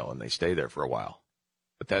in jail and they stay there for a while.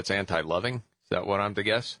 But that's anti-loving? Is that what I'm to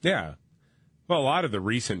guess? Yeah. Well, a lot of the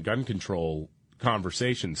recent gun control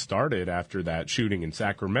conversation started after that shooting in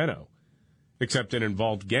Sacramento, except it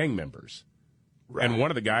involved gang members. Right. And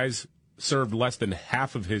one of the guys served less than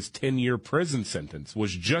half of his 10-year prison sentence,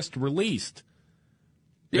 was just released.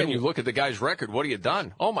 Yeah, and you look at the guy's record, what have you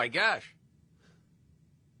done? Oh, my gosh.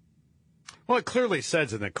 Well, it clearly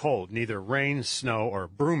says in the code, neither rain, snow, or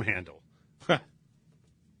broom handle.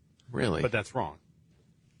 Really? But that's wrong.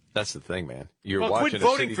 That's the thing, man. You're watching quit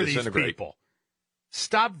voting a for city these disintegrate. people.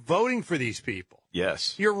 Stop voting for these people.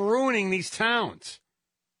 Yes. You're ruining these towns.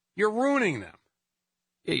 You're ruining them.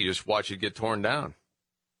 Yeah, you just watch it get torn down.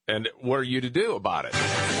 And what are you to do about it?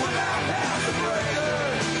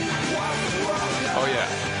 Oh, yeah,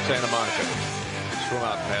 Santa Monica. Swim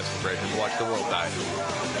out past the break and watch the world die.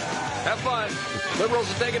 Have fun.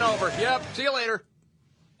 Liberals are taking over. Yep, see you later.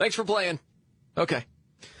 Thanks for playing. Okay.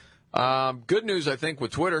 Good news, I think,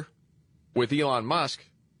 with Twitter, with Elon Musk,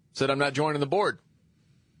 said I'm not joining the board.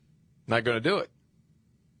 Not going to do it.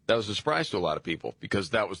 That was a surprise to a lot of people because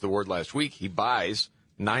that was the word last week. He buys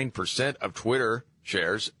 9% of Twitter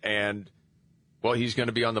shares, and, well, he's going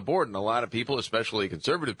to be on the board. And a lot of people, especially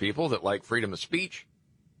conservative people that like freedom of speech,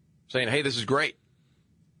 saying, hey, this is great.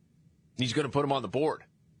 He's going to put him on the board.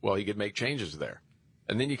 Well, he could make changes there.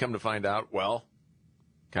 And then you come to find out, well,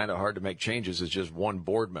 kind of hard to make changes as just one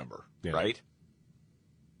board member, right?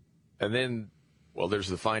 And then, well, there's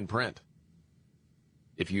the fine print.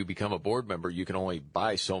 If you become a board member, you can only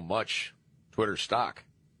buy so much Twitter stock.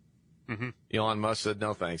 Mm-hmm. Elon Musk said,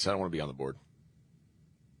 no, thanks. I don't want to be on the board.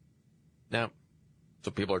 Now,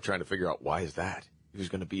 so people are trying to figure out, why is that? He was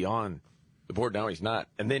going to be on the board. Now he's not.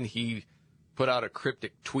 And then he put out a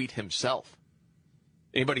cryptic tweet himself.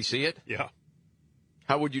 Anybody see it? Yeah.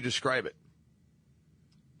 How would you describe it?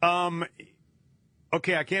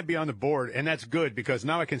 Okay, I can't be on the board, and that's good because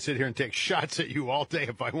now I can sit here and take shots at you all day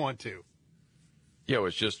if I want to. Yeah, it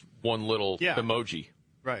was just one little emoji.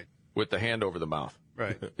 Right. With the hand over the mouth.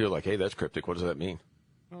 Right. You're like, hey, that's cryptic. What does that mean?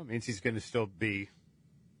 Well, it means he's going to still be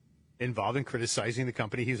involved in criticizing the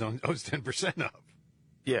company he owns 10% of.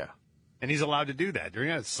 Yeah. And he's allowed to do that. They're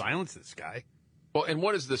going to silence this guy. Well, and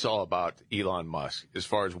what is this all about, Elon Musk, as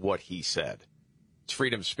far as what he said? It's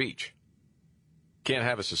freedom of speech. Can't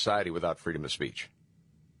have a society without freedom of speech.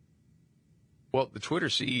 Well, the Twitter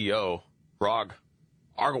CEO, Parag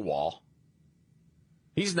Agrawal,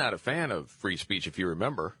 he's not a fan of free speech, if you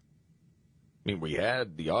remember. I mean, we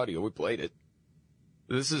had the audio, we played it.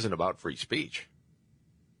 This isn't about free speech.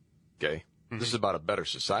 Okay? Mm-hmm. This is about a better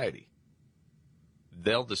society.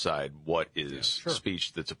 They'll decide what is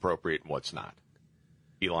speech that's appropriate and what's not.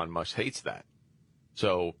 Elon Musk hates that.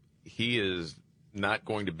 So he is not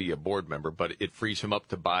going to be a board member, but it frees him up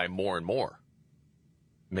to buy more and more.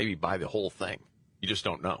 Maybe buy the whole thing. You just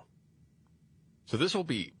don't know. So this will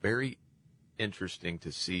be very interesting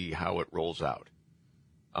to see how it rolls out.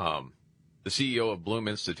 The CEO of Bloom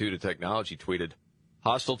Institute of Technology tweeted,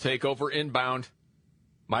 "Hostile takeover inbound."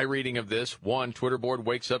 My reading of this: 1, Twitter board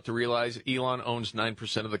wakes up to realize Elon owns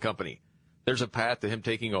 9% of the company. There's a path to him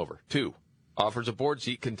taking over. 2, offers a board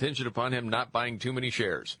seat contingent upon him not buying too many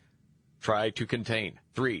shares. Try to contain.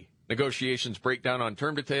 3, negotiations break down on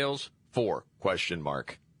term details. 4, question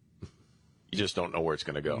mark. You just don't know where it's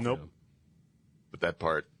going to go. Nope. But that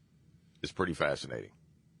part is pretty fascinating.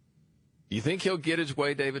 Do you think he'll get his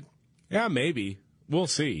way, David? Yeah, maybe. We'll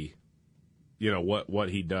see. You know, what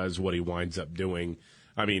he does, what he winds up doing.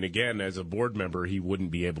 I mean, again, as a board member, he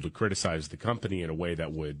wouldn't be able to criticize the company in a way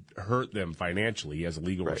that would hurt them financially. He has a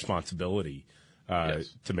legal responsibility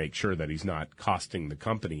to make sure that he's not costing the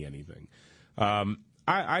company anything.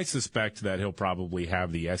 I suspect that he'll probably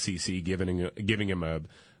have the SEC giving him a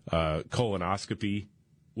colonoscopy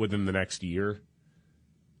within the next year,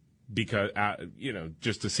 because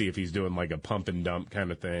just to see if he's doing like a pump and dump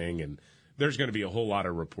kind of thing. And there's going to be a whole lot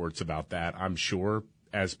of reports about that, I'm sure,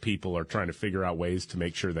 as people are trying to figure out ways to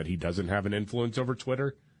make sure that he doesn't have an influence over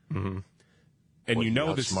Twitter. Mm-hmm. And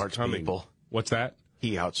this is coming. People. What's that?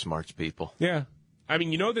 He outsmarts people. Yeah. I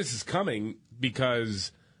mean, this is coming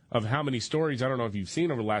because of how many stories, I don't know if you've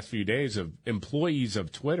seen over the last few days, of employees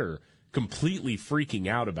of Twitter completely freaking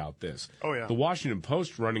out about this. Oh, yeah. The Washington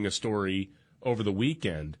Post running a story over the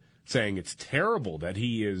weekend saying it's terrible that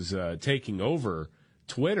he is taking over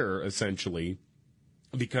Twitter, essentially,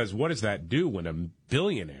 because what does that do when a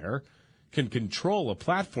billionaire can control a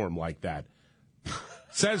platform like that?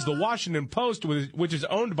 Says the Washington Post, which is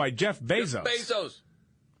owned by Jeff Bezos. Bezos.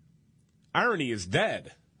 Irony is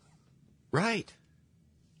dead. Right.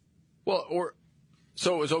 Well,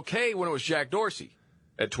 so it was okay when it was Jack Dorsey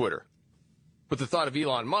at Twitter. But the thought of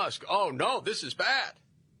Elon Musk, oh, no, this is bad.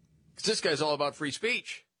 Because this guy's all about free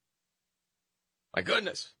speech. My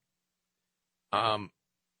goodness.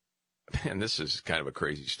 And this is kind of a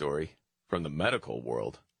crazy story from the medical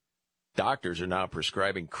world. Doctors are now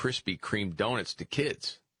prescribing Krispy Kreme donuts to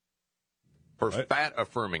kids for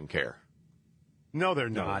fat-affirming care. No, they're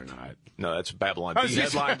not. No, that's a Babylon Bee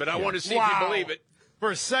headline, but I want to see if you believe it.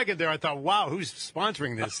 For a second there, I thought, wow, who's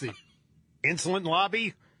sponsoring this? The insulin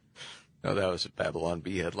lobby? No, that was a Babylon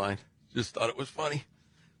Bee headline. Just thought it was funny.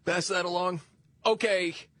 Pass that along.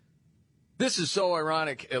 Okay. This is so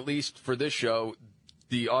ironic, at least for this show,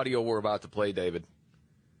 the audio we're about to play, David.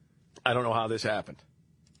 I don't know how this happened.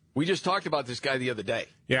 We just talked about this guy the other day.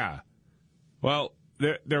 Yeah. Well,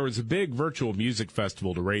 there was a big virtual music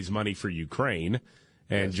festival to raise money for Ukraine,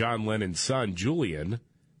 and John Lennon's son, Julian,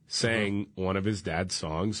 sang one of his dad's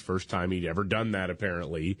songs, first time he'd ever done that,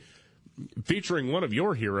 apparently, featuring one of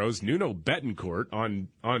your heroes, Nuno Bettencourt,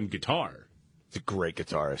 on guitar. He's a great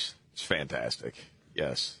guitarist. It's fantastic.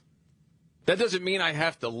 Yes. That doesn't mean I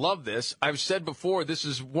have to love this. I've said before, this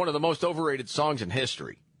is one of the most overrated songs in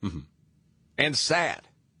history. Mm-hmm. And sad.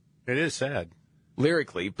 It is sad.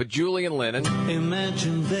 Lyrically, but Julian Lennon.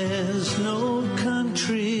 Imagine there's no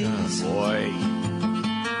countries. Oh, boy.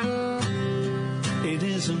 It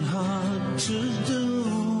isn't hard to do.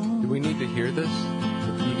 Do we need to hear this?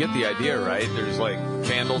 You get the idea, right? There's like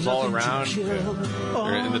candles all around.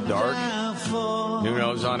 They're in the dark.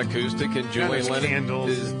 Nuno's on acoustic, and Julian Lennon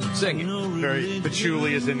is singing. Very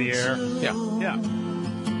patchouli is in the air. Yeah.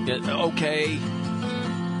 Okay.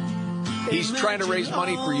 He's trying to raise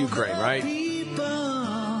money for Ukraine, right?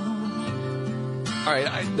 All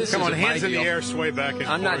right. Come on, hands in the air, sway back and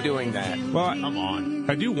forth. I'm not doing that. Well, come on.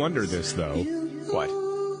 I do wonder this, though. What?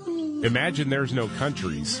 Imagine there's no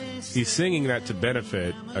countries. He's singing that to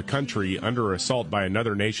benefit a country under assault by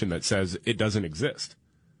another nation that says it doesn't exist.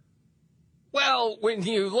 Well, when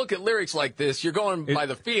you look at lyrics like this, you're going by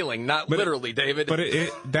the feeling, not literally, David. But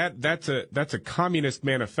that's a communist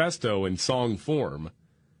manifesto in song form.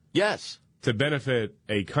 Yes. To benefit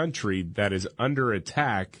a country that is under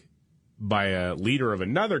attack by a leader of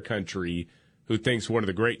another country who thinks one of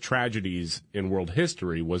the great tragedies in world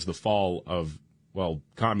history was the fall of,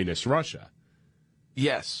 communist Russia.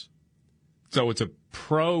 Yes. So it's a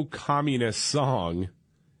pro-communist song.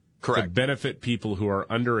 Correct. To benefit people who are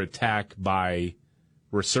under attack by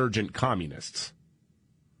resurgent communists.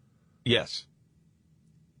 Yes.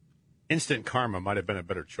 Instant karma might have been a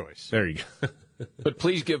better choice. There you go. But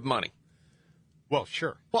please give money. Well,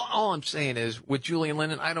 sure. Well, all I'm saying is, with Julian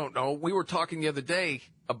Lennon, I don't know. We were talking the other day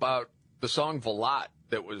about the song Volat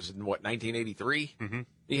that was in, 1983? Mm-hmm.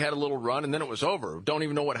 He had a little run, and then it was over. Don't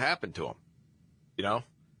even know what happened to him. You know?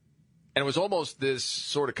 And it was almost this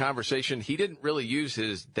sort of conversation. He didn't really use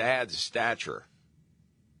his dad's stature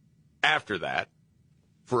after that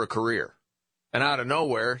for a career. And out of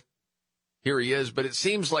nowhere, here he is, but it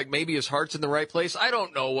seems like maybe his heart's in the right place. I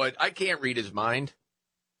don't know I can't read his mind.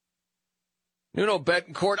 Nuno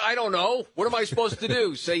Betancourt, I don't know. What am I supposed to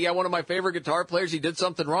do? Say, yeah, one of my favorite guitar players, he did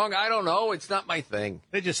something wrong? I don't know. It's not my thing.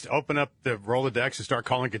 They just open up the Rolodex and start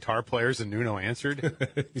calling guitar players, and Nuno answered?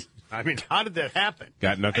 I mean, how did that happen?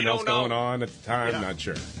 Got nothing else going on at the time? Yeah. Not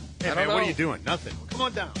sure. Hey, man, what are you doing? Nothing. Well, come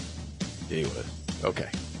on down. Anyway, okay.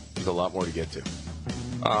 There's a lot more to get to.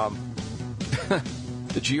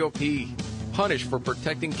 The GOP punished for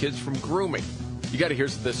protecting kids from grooming. You got to hear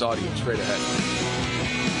this audio straight ahead.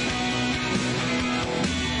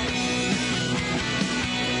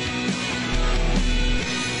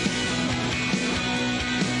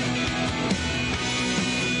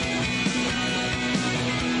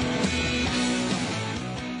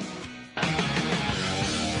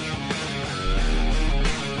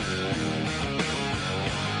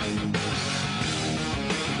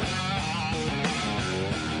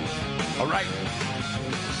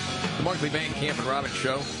 Van Camp and Robbins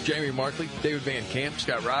Show. Jamie Markley, David Van Camp,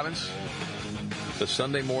 Scott Robbins. The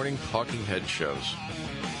Sunday morning talking head shows.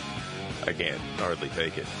 I can't hardly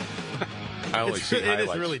take it. I only see highlights. It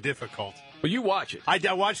is really difficult. Well, you watch it.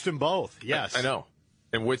 I watched them both, yes. I know.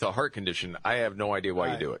 And with a heart condition, I have no idea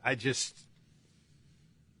why you do it.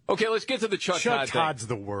 Okay, let's get to the Chuck Todd thing. Todd's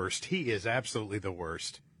the worst. He is absolutely the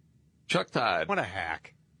worst. Chuck Todd. What a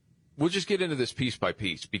hack. We'll just get into this piece by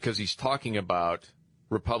piece because he's talking about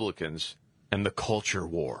Republicans and the culture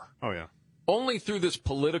war. Oh, yeah. Only through this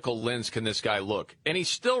political lens can this guy look. And he's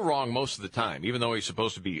still wrong most of the time, even though he's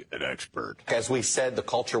supposed to be an expert. As we said, the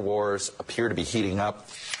culture wars appear to be heating up.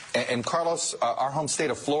 And Carlos, our home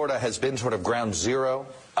state of Florida has been sort of ground zero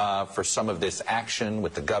for some of this action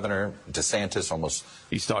with the governor, DeSantis, almost.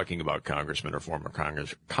 He's talking about Congressman or former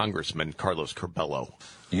Congressman Carlos Curbelo.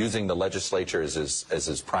 Using the legislature as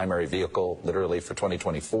his primary vehicle, literally, for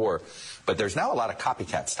 2024. But there's now a lot of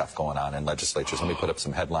copycat stuff going on in legislatures. Let me put up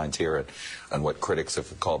some headlines here on what critics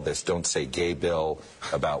have called this "Don't Say Gay" bill,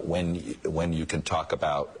 about when you can talk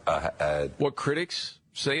about what critics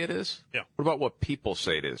say it is? Yeah. What about what people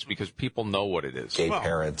say it is? Because people know what it is. Gay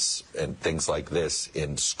parents and things like this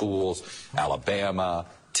in schools, Alabama,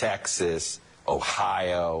 Texas,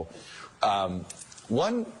 Ohio.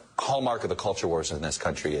 One hallmark of the culture wars in this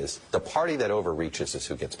country is the party that overreaches is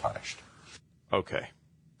who gets punished. Okay.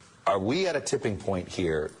 Are we at a tipping point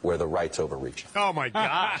here where the right's overreaching? Oh, my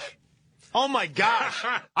gosh. Oh, my gosh.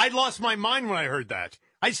 I lost my mind when I heard that.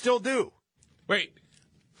 I still do. Wait.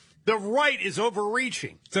 The right is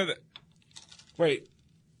overreaching. So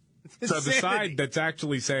the side that's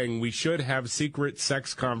actually saying we should have secret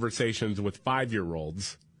sex conversations with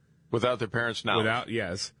 5-year-olds. Without their parents' knowledge.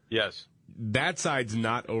 Yes. That side's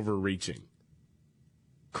not overreaching.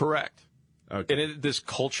 Correct. Okay. And this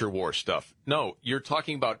culture war stuff. No, you're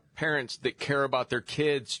talking about parents that care about their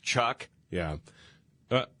kids, Chuck. Yeah.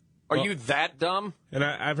 Are you that dumb? And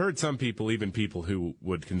I've heard some people, even people who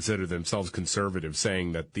would consider themselves conservative,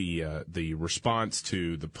 saying that the response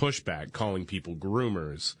to the pushback, calling people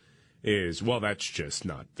groomers, is, well, that's just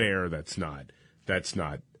not fair. That's not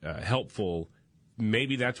helpful.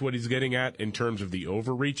 Maybe that's what he's getting at in terms of the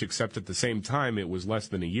overreach, except at the same time, it was less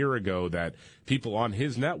than a year ago that people on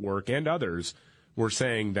his network and others were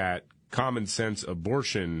saying that common sense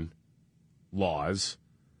abortion laws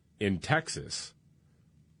in Texas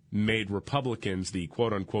made Republicans the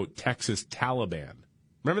quote-unquote Texas Taliban.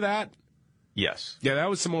 Remember that? Yes. Yeah, that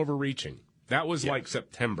was some overreaching. That was like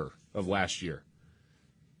September of last year.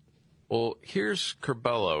 Well, here's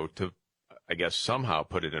Curbelo to, I guess, somehow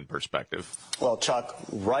put it in perspective. Well, Chuck,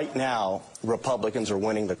 right now, Republicans are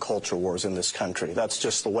winning the culture wars in this country. That's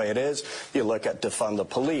just the way it is. You look at defund the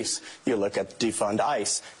police. You look at defund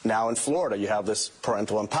ICE. Now in Florida, you have this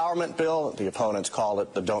parental empowerment bill. The opponents call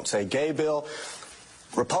it the Don't Say Gay bill.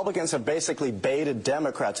 Republicans have basically baited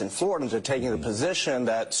Democrats in Florida into taking the position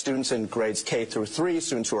that students in grades K through 3,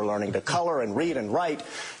 students who are learning to color and read and write,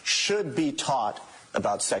 should be taught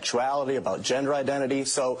about sexuality, about gender identity.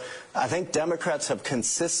 So I think Democrats have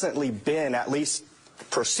consistently been, at least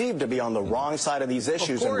perceived to be, on the wrong side of these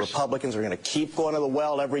issues, and Republicans are going to keep going to the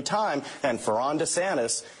well every time. And for Ron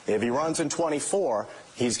DeSantis, if he runs in 24,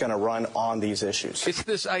 he's going to run on these issues. It's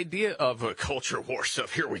this idea of a culture war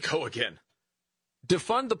stuff. Here we go again.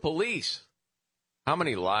 Defund the police. How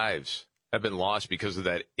many lives have been lost because of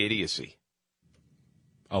that idiocy?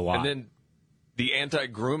 A lot. And then the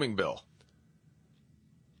anti-grooming bill.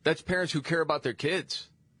 That's parents who care about their kids.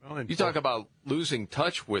 Well, you talk about losing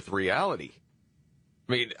touch with reality.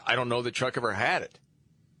 I mean, I don't know that Chuck ever had it.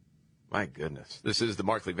 My goodness. This is the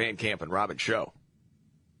Markley, Van Camp, and Robbins Show.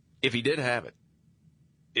 If he did have it,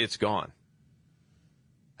 it's gone.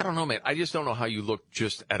 I don't know, man. I just don't know how you look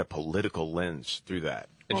just at a political lens through that.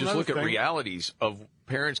 And just look at realities of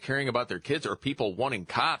parents caring about their kids or people wanting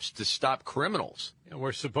cops to stop criminals.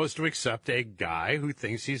 We're supposed to accept a guy who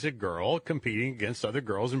thinks he's a girl competing against other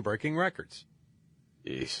girls and breaking records.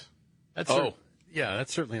 Jeez. That's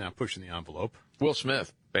certainly not pushing the envelope. Will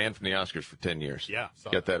Smith, banned from the Oscars for 10 years. Yeah.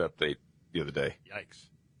 Got that update the other day.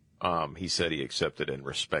 Yikes. He said he accepted and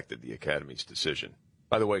respected the Academy's decision.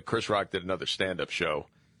 By the way, Chris Rock did another stand-up show.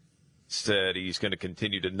 Said he's going to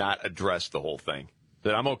continue to not address the whole thing.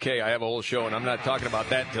 That I'm okay, I have a whole show, and I'm not talking about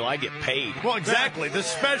that until I get paid. Well, exactly, the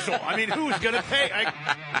special. I mean, who's going to pay?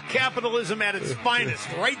 Capitalism at its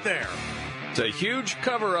finest, right there. It's a huge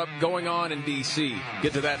cover-up going on in D.C.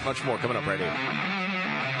 Get to that and much more coming up right here.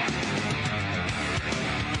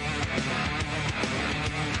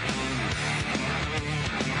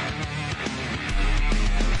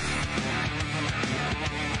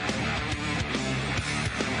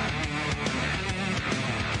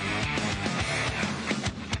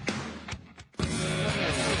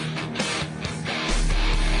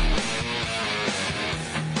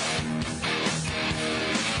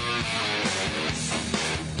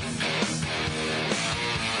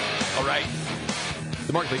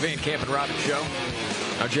 The Markley, Van Camp, and Robbins Show.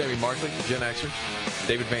 I'm Jamie Markley, Gen Xer.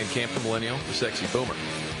 David Van Camp, the Millennial, the Sexy Boomer.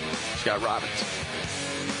 Scott Robbins.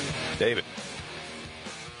 David,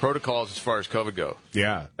 protocols as far as COVID go.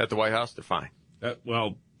 Yeah. At the White House, they're fine.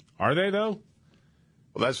 Well, are they, though?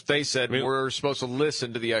 Well, that's what they said. We're supposed to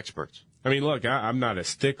listen to the experts. I mean, look, I'm not a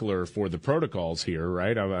stickler for the protocols here,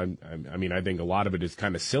 right? I mean, I think a lot of it is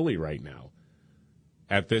kind of silly right now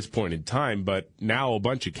at this point in time, but now a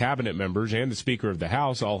bunch of cabinet members and the Speaker of the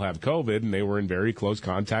House all have COVID, and they were in very close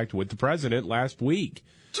contact with the president last week.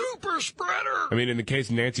 Super spreader! I mean, in the case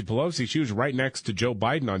of Nancy Pelosi, she was right next to Joe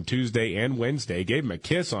Biden on Tuesday and Wednesday, gave him a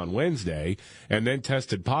kiss on Wednesday, and then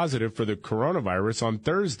tested positive for the coronavirus on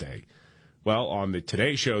Thursday. Well, on the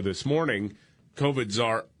Today Show this morning, COVID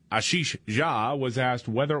czar Ashish Jha was asked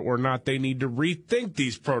whether or not they need to rethink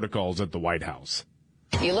these protocols at the White House.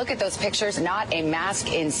 You look at those pictures, not a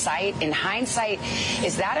mask in sight. In hindsight,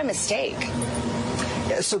 is that a mistake?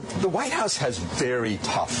 Yeah, so the White House has very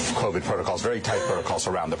tough COVID protocols, very tight protocols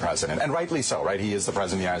around the president, and rightly so, right? He is the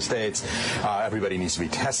president of the United States. Everybody needs to be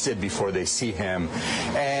tested before they see him.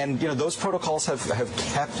 And, those protocols have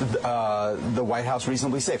kept the White House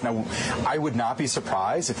reasonably safe. Now, I would not be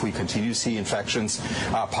surprised if we continue to see infections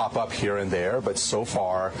pop up here and there, but so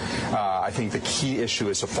far, I think the key issue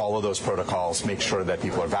is to follow those protocols, make sure that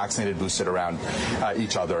people are vaccinated, boosted around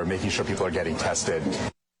each other, making sure people are getting tested.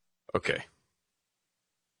 Okay.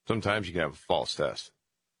 Sometimes you can have a false test.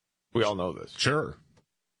 We all know this. Sure.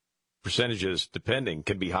 Percentages, depending,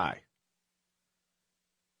 can be high.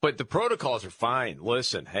 But the protocols are fine.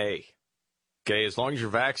 Listen, hey, okay, as long as you're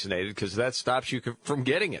vaccinated, because that stops you from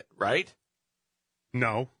getting it, right?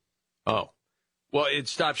 No. Oh. Well, it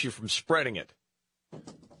stops you from spreading it.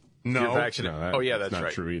 No. You're vaccinated. That's not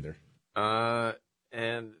right. true either.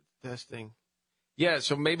 And testing. Yeah,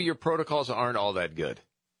 so maybe your protocols aren't all that good.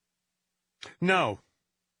 No.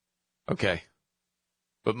 Okay.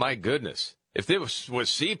 But my goodness, if it was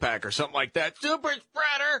CPAC or something like that, super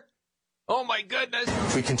spreader, oh my goodness.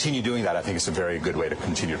 If we continue doing that, I think it's a very good way to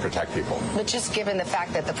continue to protect people. But just given the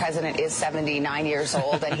fact that the president is 79 years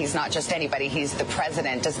old and he's not just anybody, he's the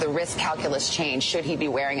president, does the risk calculus change? Should he be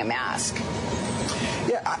wearing a mask?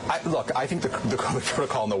 Yeah, look, I think the COVID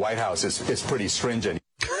protocol in the White House is pretty stringent.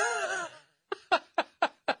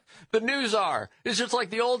 The new czar is just like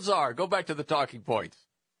the old czar. Go back to the talking points.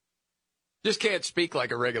 Just can't speak like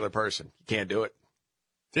a regular person. You can't do it.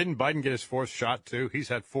 Didn't Biden get his fourth shot, too? He's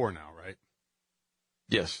had 4 now, right?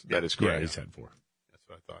 Yes, that is correct. Yeah, he's had 4. That's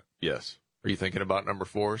what I thought. Yes. Are you thinking about number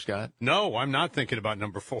 4, Scott? No, I'm not thinking about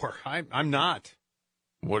number 4. I'm not.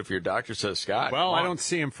 What if your doctor says, Scott? Well, I don't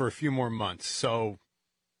see him for a few more months, so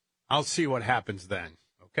I'll see what happens then,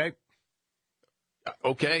 okay?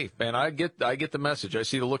 Okay, man, I get the message. I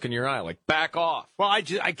see the look in your eye, like, back off. Well, I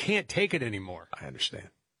can't take it anymore. I understand.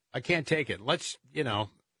 I can't take it. Let's,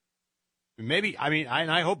 maybe,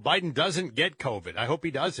 I hope Biden doesn't get COVID. I hope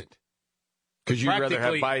he doesn't. Because you'd rather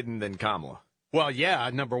have Biden than Kamala. Well, yeah,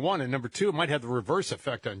 number one. And number two, it might have the reverse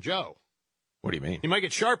effect on Joe. What do you mean? He might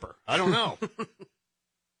get sharper. I don't know.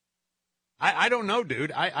 I don't know,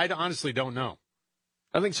 dude. I honestly don't know.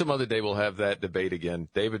 I think some other day we'll have that debate again.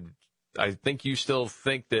 David, I think you still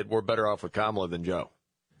think that we're better off with Kamala than Joe.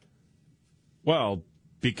 Well,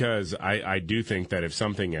 because I do think that if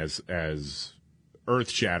something as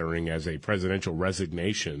earth-shattering as a presidential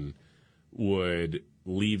resignation would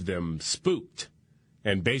leave them spooked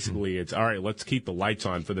And basically, it's, all right, let's keep the lights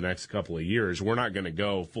on for the next couple of years. We're not going to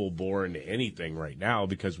go full bore into anything right now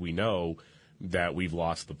because we know that we've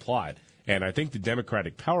lost the plot. And I think the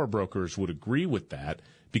Democratic power brokers would agree with that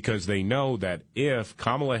because they know that if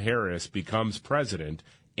Kamala Harris becomes president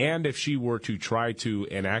and if she were to try to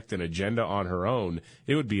enact an agenda on her own,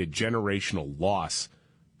 it would be a generational loss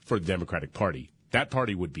for the Democratic Party. That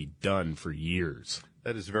party would be done for years.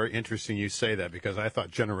 That is very interesting you say that because I thought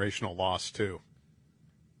generational loss too.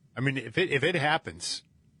 I mean, if it happens,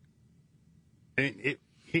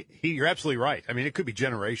 you're absolutely right. I mean, it could be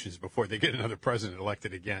generations before they get another president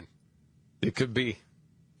elected again. It could be.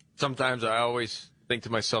 Sometimes I always think to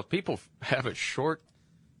myself, people have a short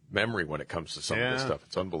memory when it comes to some of this stuff.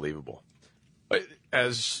 It's unbelievable.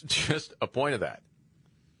 As just a point of that,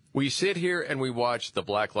 we sit here and we watch the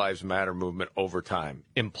Black Lives Matter movement over time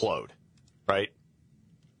implode, right?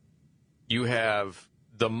 You have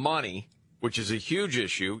the money, which is a huge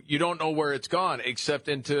issue. You don't know where it's gone except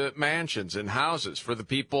into mansions and houses for the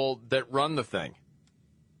people that run the thing.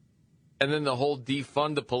 And then the whole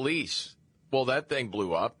defund the police. Well, that thing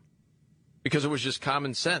blew up because it was just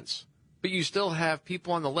common sense. But you still have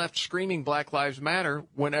people on the left screaming Black Lives Matter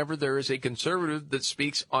whenever there is a conservative that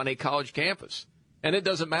speaks on a college campus. And it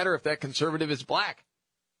doesn't matter if that conservative is black.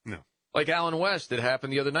 No. Like Alan West, it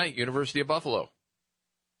happened the other night, University of Buffalo.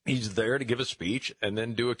 He's there to give a speech and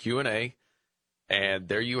then do a Q&A. And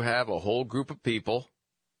there you have a whole group of people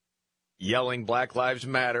yelling Black Lives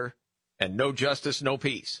Matter and no justice, no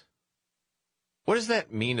peace. What does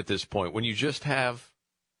that mean at this point when you just have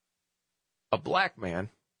a black man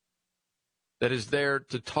that is there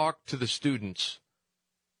to talk to the students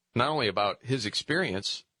not only about his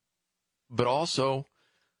experience, but also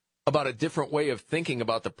about a different way of thinking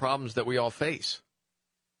about the problems that we all face?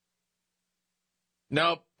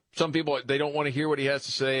 Nope. Some people, they don't want to hear what he has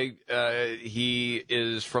to say. He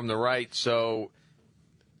is from the right, so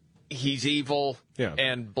he's evil. Yeah.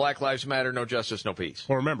 And Black Lives Matter, no justice, no peace.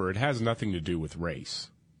 Well, remember, it has nothing to do with race.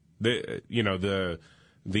 The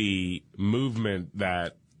movement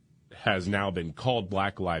that has now been called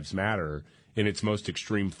Black Lives Matter in its most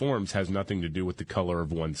extreme forms has nothing to do with the color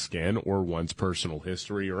of one's skin or one's personal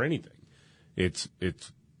history or anything. It's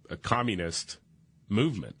a communist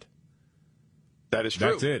movement. That is true.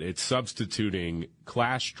 That's it. It's substituting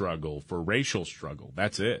class struggle for racial struggle.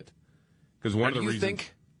 That's it. Because one of the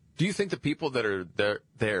reasons. Do you think the people that are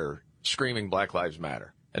there screaming Black Lives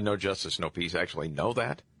Matter and no justice, no peace actually know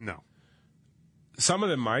that? No. Some of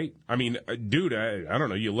them might. I mean, dude, I don't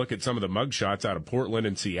know. You look at some of the mugshots out of Portland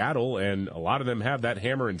and Seattle, and a lot of them have that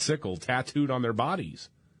hammer and sickle tattooed on their bodies.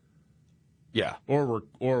 Yeah. Or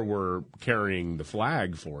we're carrying the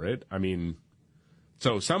flag for it. I mean,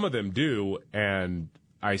 so some of them do, and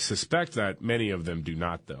I suspect that many of them do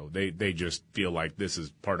not, though. They just feel like this is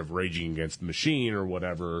part of raging against the machine or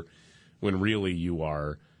whatever, when really you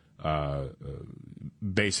are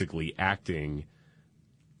basically acting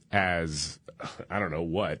as, I don't know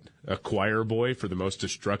what, a choir boy for the most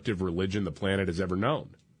destructive religion the planet has ever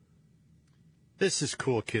known. This is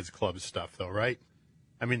cool kids club stuff, though, right?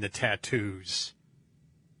 I mean, the tattoos.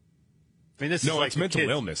 I mean, this is like it's mental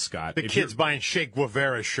illness, Scott. The kids buying Che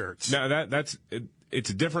Guevara shirts. No, it's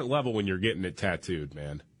a different level when you're getting it tattooed,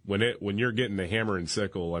 man. When you're getting the hammer and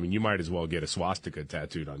sickle, I mean, you might as well get a swastika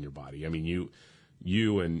tattooed on your body. I mean,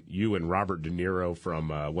 you and Robert De Niro from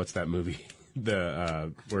what's that movie?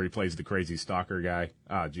 Where he plays the crazy stalker guy.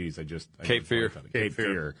 Cape Fear. Cape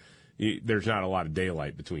Fear. There's not a lot of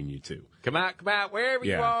daylight between you two. Come out, wherever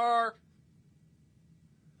you are.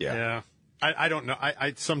 Yeah. I don't know.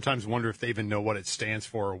 I sometimes wonder if they even know what it stands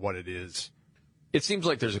for or what it is. It seems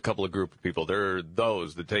like there's a couple of group of people. There are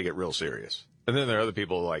those that take it real serious. And then there are other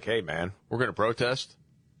people like, hey, man, we're going to protest.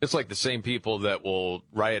 It's like the same people that will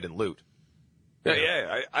riot and loot.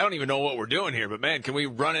 Yeah, I don't even know what we're doing here, but, man, can we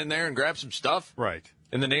run in there and grab some stuff? Right.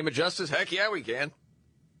 In the name of justice? Heck yeah, we can.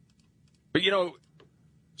 But,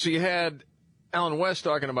 so you had Alan West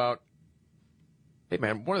talking about, hey,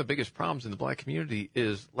 man, one of the biggest problems in the black community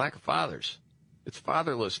is lack of fathers. It's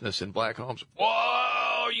fatherlessness in black homes.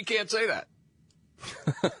 Whoa, you can't say that.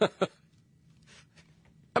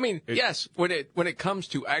 I mean, yes, when it comes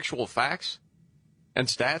to actual facts and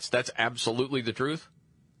stats, that's absolutely the truth.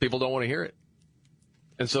 People don't want to hear it.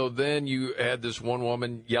 And so then you had this one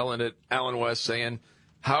woman yelling at Alan West saying,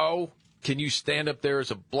 how can you stand up there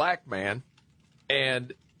as a black man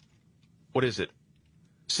and,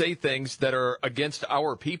 say things that are against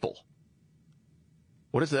our people?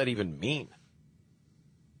 What does that even mean?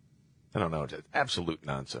 I don't know. It's absolute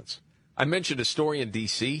nonsense. I mentioned a story in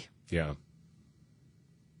D.C. Yeah.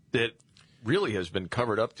 that really has been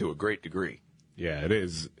covered up to a great degree. Yeah, it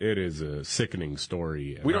is. It is a sickening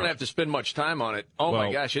story. We don't have to spend much time on it. Oh,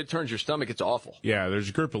 my gosh, it turns your stomach. It's awful. Yeah, there's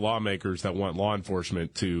a group of lawmakers that want law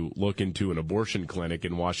enforcement to look into an abortion clinic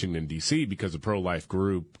in Washington, D.C. because a pro-life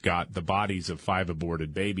group got the bodies of 5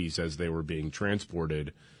 aborted babies as they were being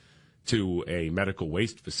transported to a medical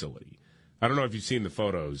waste facility. I don't know if you've seen the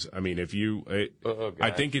photos. I mean, I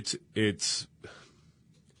think it's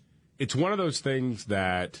one of those things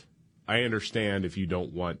that I understand if you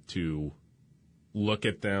don't want to look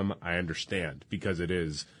at them. I understand because it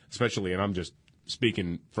is, especially, and I'm just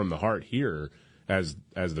speaking from the heart here as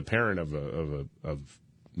the parent of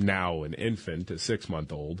now an infant, a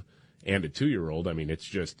 6-month-old, and a 2-year-old. I mean, it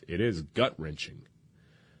is gut wrenching.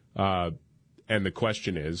 And the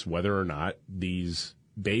question is whether or not these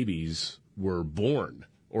babies were born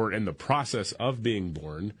or in the process of being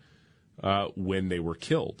born when they were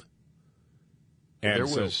killed. And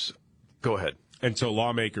go ahead. And so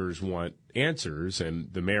lawmakers want answers,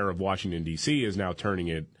 and the mayor of Washington, D.C. is now turning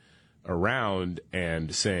it around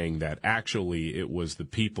and saying that actually it was the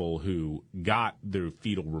people who got the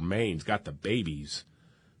fetal remains, got the babies,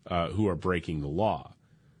 who are breaking the law.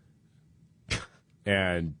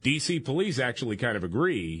 And D.C. police actually kind of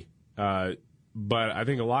agree, but I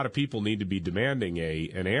think a lot of people need to be demanding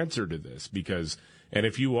an answer to this because, and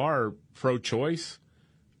if you are pro-choice,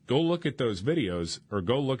 go look at those videos or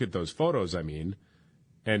go look at those photos,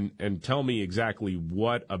 and tell me exactly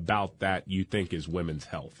what about that you think is women's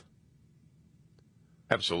health.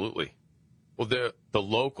 Absolutely. Well, the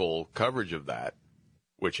local coverage of that,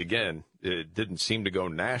 which, again, it didn't seem to go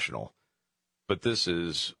national, but this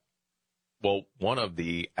is, one of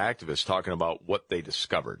the activists talking about what they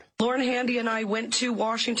discovered. Lauren Handy and I went to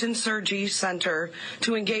Washington Surgery Center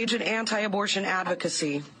to engage in anti-abortion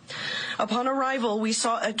advocacy. Upon arrival, we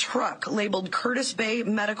saw a truck labeled Curtis Bay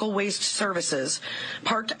Medical Waste Services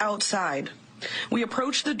parked outside. We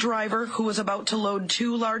approached the driver, who was about to load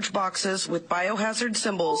 2 large boxes with biohazard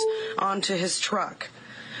symbols onto his truck.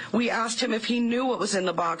 We asked him if he knew what was in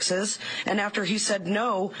the boxes, and after he said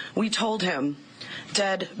no, we told him,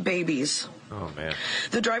 dead babies. Oh, man.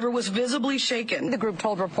 The driver was visibly shaken. The group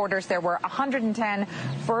told reporters there were 110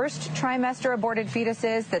 first trimester aborted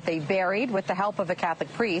fetuses that they buried with the help of a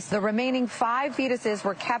Catholic priest. The remaining 5 fetuses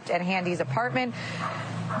were kept at Handy's apartment.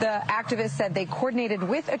 The activists said they coordinated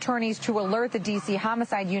with attorneys to alert the D.C.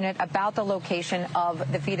 homicide unit about the location of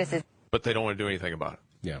the fetuses. But they don't want to do anything about it.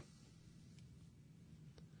 Yeah.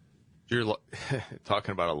 You're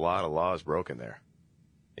talking about a lot of laws broken there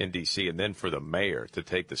in D.C., and then for the mayor to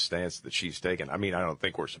take the stance that she's taken, I don't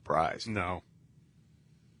think we're surprised. No.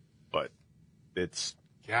 But it's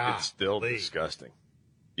still disgusting.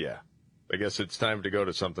 Yeah. I guess it's time to go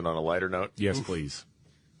to something on a lighter note. Yes, please.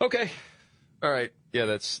 Okay. All right. Yeah,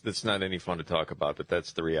 that's not any fun to talk about, but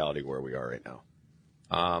that's the reality where we are right now.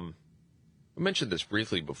 I mentioned this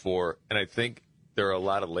briefly before, and I think there are a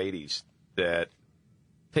lot of ladies that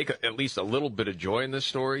take at least a little bit of joy in this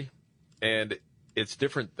story, and it's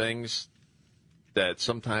different things that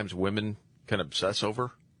sometimes women can obsess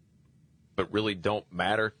over, but really don't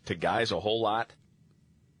matter to guys a whole lot.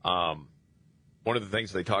 One of the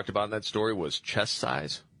things they talked about in that story was chest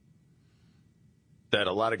size, that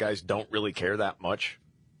a lot of guys don't really care that much.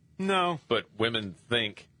 No. But women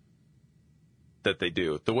think that they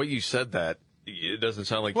do. The way you said that, it doesn't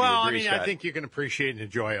sound like you agree, Scott. I think you can appreciate and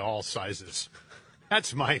enjoy all sizes.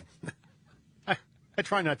 That's my... I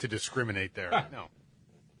try not to discriminate there. No.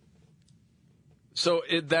 So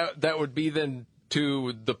that would be then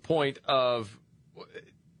to the point of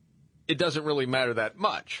it doesn't really matter that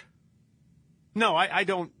much. No, I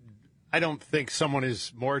don't think someone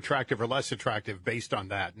is more attractive or less attractive based on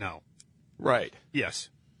that. No. Right. Yes.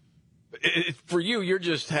 For you, you're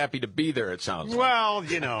just happy to be there, it sounds like.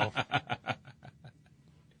 Well,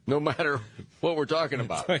 No matter what we're talking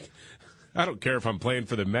about. I don't care if I'm playing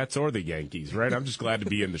for the Mets or the Yankees, right? I'm just glad to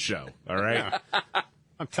be in the show, all right? Yeah.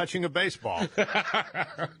 I'm touching a baseball.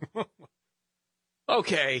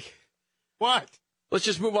 Okay. What? Let's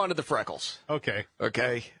just move on to the freckles. Okay.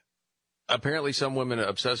 Apparently some women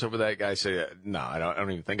obsess over that. Guys say, no, I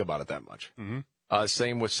don't even think about it that much. Mm-hmm.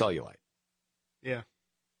 Same with cellulite. Yeah.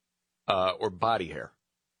 Or body hair.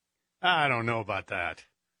 I don't know about that.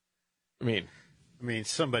 I mean,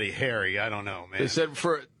 somebody hairy, I don't know, man. They said,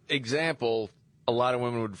 for example, a lot of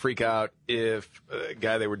women would freak out if a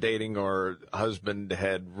guy they were dating or husband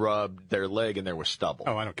had rubbed their leg and there was stubble.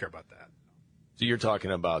 Oh, I don't care about that. So you're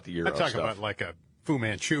talking about the Euro I'm talking stuff. about like a Fu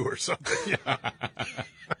Manchu or something.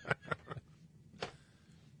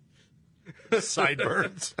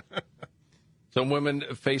 Sideburns. Some women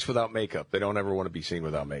face without makeup. They don't ever want to be seen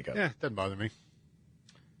without makeup. Yeah, doesn't bother me.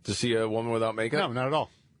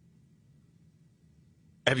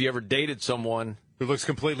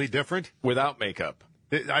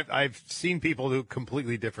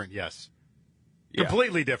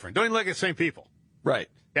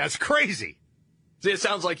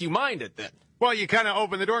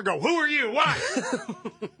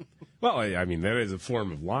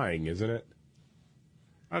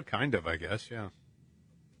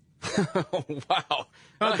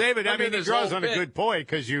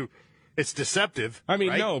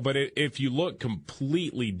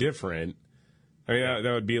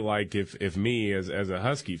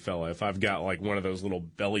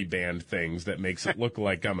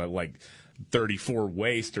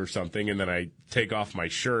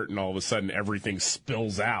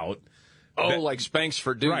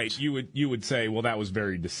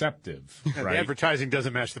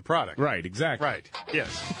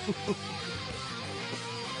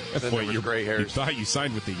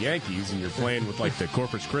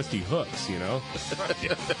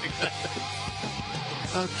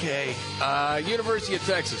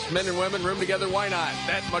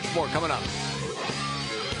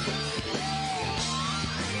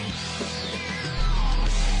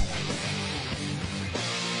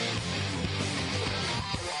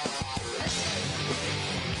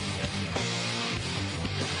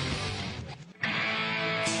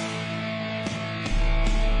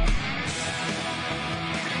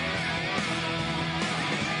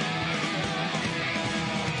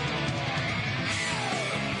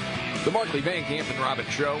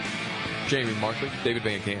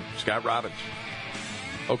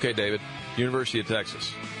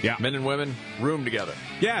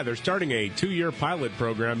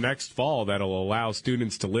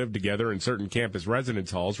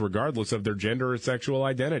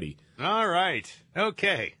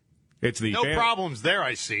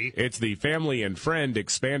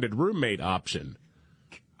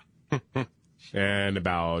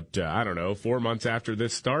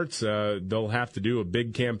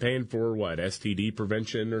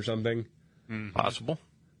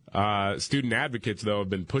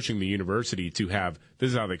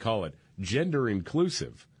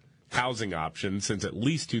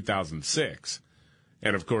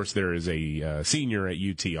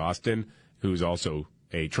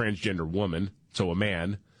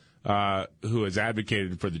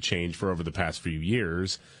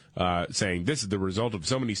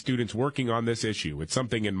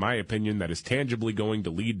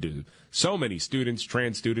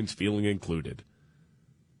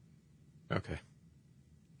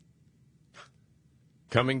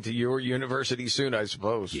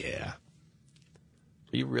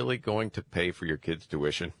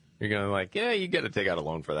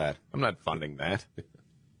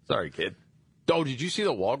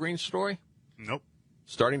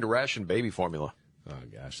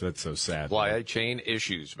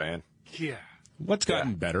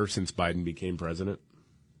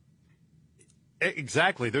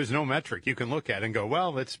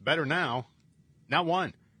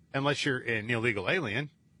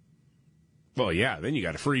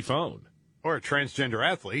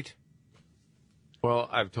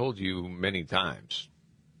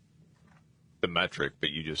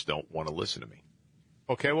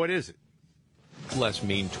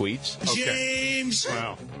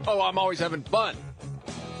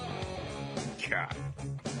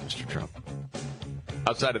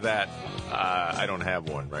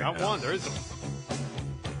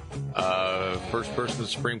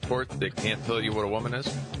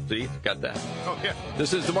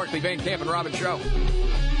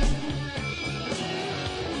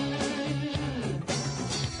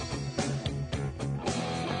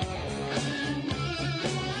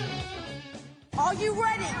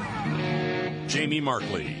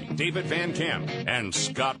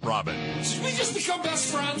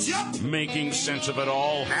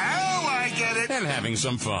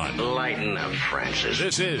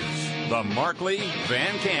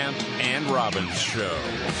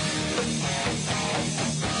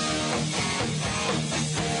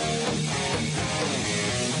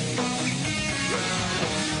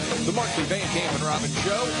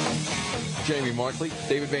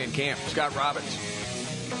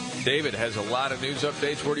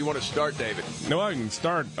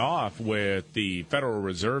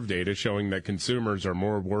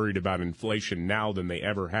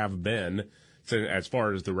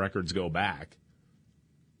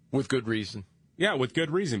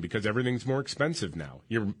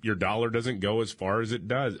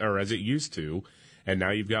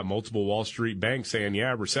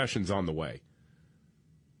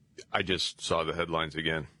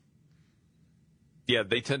 Yeah,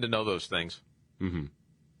 they tend to know those things. Mm-hmm.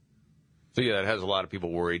 So, yeah, that has a lot of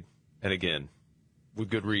people worried. And, again, with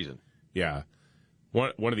good reason. Yeah.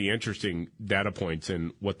 One of the interesting data points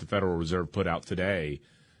in what the Federal Reserve put out today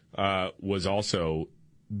was also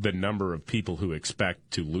the number of people who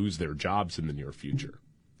expect to lose their jobs in the near future.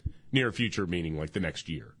 Near future meaning like the next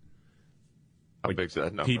year. How big's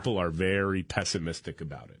that number? People are very pessimistic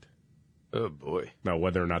about it. Oh, boy. Now,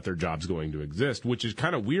 whether or not their job's going to exist, which is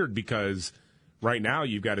kind of weird because right now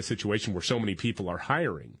you've got a situation where so many people are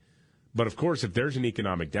hiring. But, of course, if there's an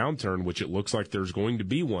economic downturn, which it looks like there's going to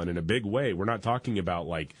be one in a big way, we're not talking about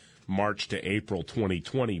like March to April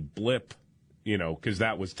 2020 blip, because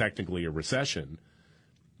that was technically a recession.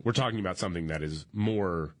 We're talking about something that is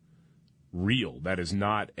more real. That is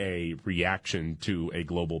not a reaction to a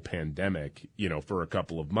global pandemic, for a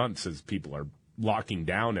couple of months as people are locking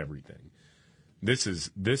down everything. This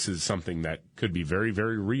is something that could be very,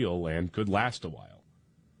 very real and could last a while.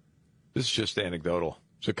 This is just anecdotal.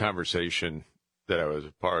 It's a conversation that I was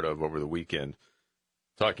a part of over the weekend,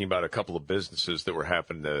 talking about a couple of businesses that were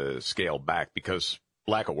having to scale back because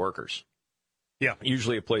lack of workers. Yeah.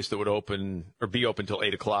 Usually a place that would open or be open till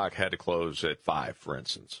 8 o'clock had to close at 5, for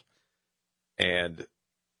instance. And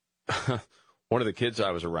one of the kids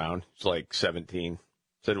I was around, he's like 17,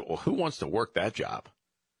 said, well, who wants to work that job?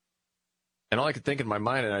 And all I could think in my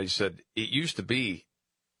mind, and I said, it used to be,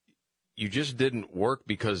 you just didn't work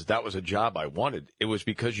because that was a job I wanted. It was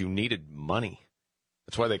because you needed money.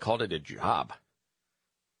 That's why they called it a job.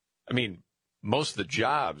 I mean, most of the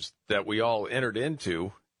jobs that we all entered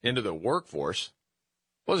into the workforce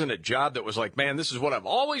wasn't a job that was like, man, this is what I've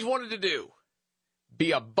always wanted to do.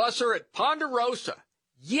 Be a busser at Ponderosa.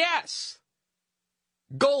 Yes.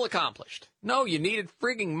 Goal accomplished. No, you needed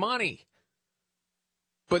frigging money.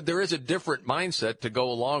 But there is a different mindset to go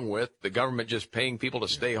along with the government just paying people to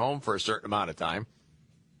stay home for a certain amount of time.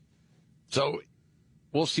 So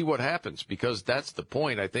we'll see what happens, because that's the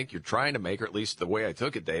point I think you're trying to make, or at least the way I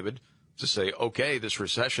took it, David, to say, okay, this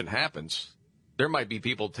recession happens. There might be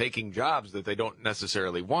people taking jobs that they don't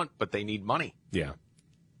necessarily want, but they need money. Yeah.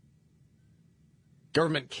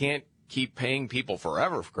 Government can't keep paying people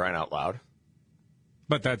forever, for crying out loud.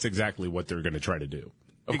 But that's exactly what they're going to try to do.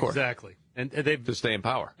 Of course. Exactly. And they've to stay in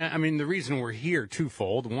power. I mean, the reason we're here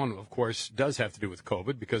twofold. One, of course, does have to do with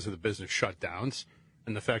COVID because of the business shutdowns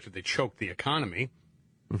and the fact that they choked the economy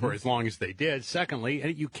for as long as they did.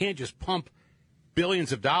 Secondly, you can't just pump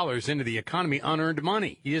billions of dollars into the economy, unearned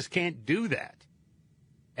money. You just can't do that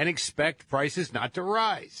and expect prices not to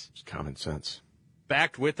rise. It's common sense.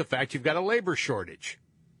 Backed with the fact you've got a labor shortage.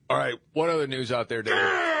 All right. What other news out there,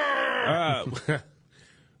 David?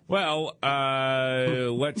 Well,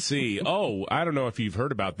 let's see. Oh, I don't know if you've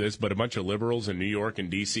heard about this, but a bunch of liberals in New York and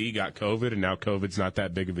D.C. got COVID, and now COVID's not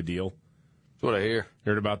that big of a deal. That's what I hear.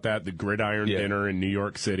 Heard about that? The Gridiron Dinner in New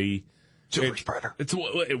York City. Super spreader.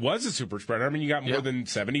 It was a super spreader. I mean, you got more than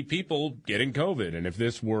 70 people getting COVID. And if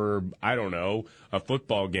this were, I don't know, a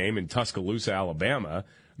football game in Tuscaloosa, Alabama,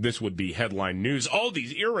 this would be headline news. Oh,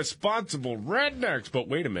 these irresponsible rednecks. But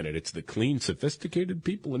wait a minute. It's the clean, sophisticated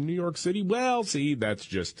people in New York City. Well, see, that's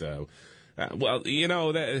just,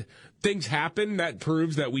 that, things happen. That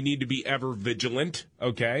proves that we need to be ever vigilant.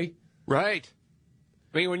 Okay? Right.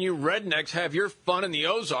 I mean, when you rednecks have your fun in the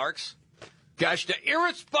Ozarks, gosh, they're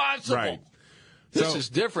irresponsible. Right. This is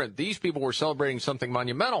different. These people were celebrating something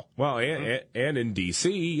monumental. Well, and in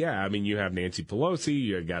D.C., yeah, I mean, you have Nancy Pelosi,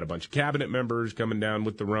 you got a bunch of cabinet members coming down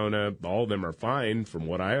with the Rona. All of them are fine, from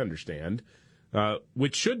what I understand,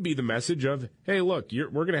 which should be the message of, hey, look,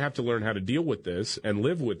 we're going to have to learn how to deal with this and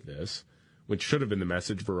live with this, which should have been the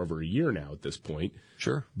message for over a year now at this point.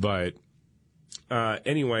 Sure. But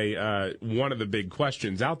anyway, one of the big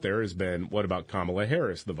questions out there has been, what about Kamala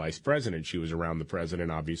Harris, the vice president? She was around the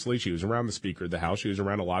president, obviously. She was around the Speaker of the House. She was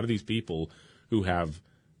around a lot of these people who have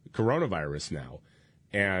coronavirus now.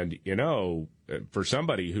 And, for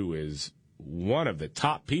somebody who is one of the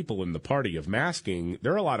top people in the party of masking,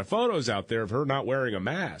 there are a lot of photos out there of her not wearing a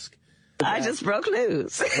mask. I just broke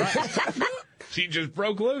loose. Right. She just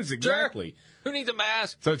broke loose, exactly. Sure. Who needs a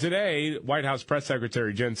mask? So today, White House Press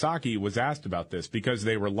Secretary Jen Psaki was asked about this because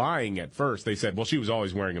they were lying at first. They said, well, she was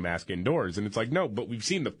always wearing a mask indoors. And it's like, no, but we've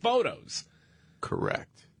seen the photos.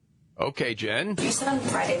 Correct. Okay, Jen. You said on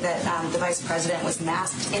Friday that the vice president was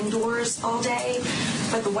masked indoors all day,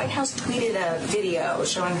 but the White House tweeted a video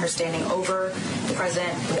showing her standing over the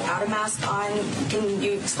president without a mask on. Can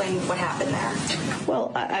you explain what happened there?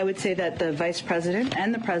 Well, I would say that the vice president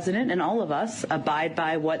and the president and all of us abide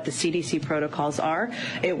by what the CDC protocols are.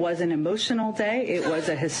 It was an emotional day. It was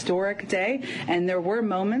a historic day. And there were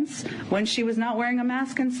moments when she was not wearing a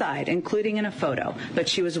mask inside, including in a photo. But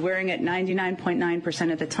she was wearing it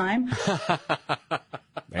 99.9% of the time.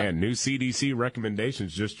 And new CDC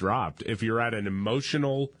recommendations just dropped. If you're at an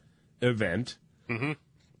emotional event,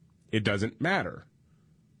 it doesn't matter.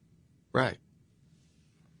 Right.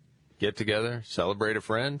 Get together, celebrate a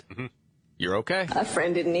friend. You're okay. A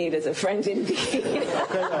friend in need is a friend indeed.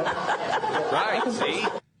 Right, see?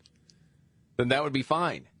 Then that would be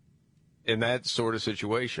fine in that sort of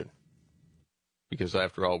situation. Because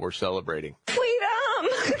after all, we're celebrating. Freedom!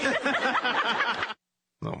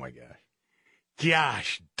 Oh, my gosh.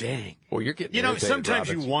 Gosh dang. Well, you're getting sometimes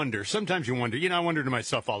you wonder. I wonder to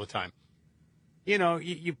myself all the time. You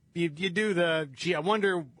do the, I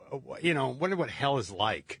wonder what hell is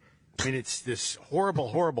like. I mean, it's this horrible,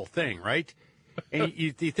 horrible thing, right? And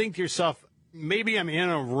you think to yourself, maybe I'm in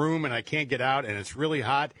a room and I can't get out and it's really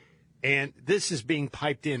hot, and this is being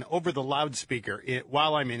piped in over the loudspeaker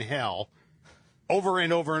while I'm in hell, over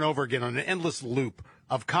and over and over again on an endless loop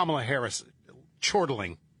of Kamala Harris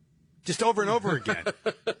chortling, just over and over again.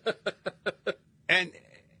 And,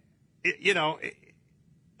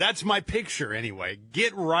 that's my picture anyway.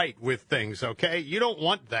 Get right with things, okay? You don't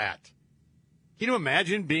want that. Can you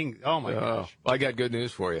imagine being, oh, my gosh. I got good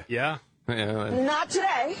news for you. Yeah? Not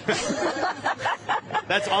today.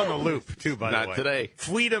 That's on the loop, too, by the way. Not today.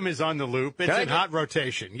 Freedom is on the loop. It's in hot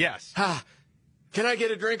rotation, yes. Can I get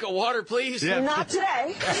a drink of water, please? Yeah. Not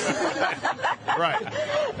today. Right.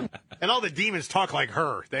 And all the demons talk like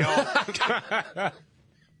her. They all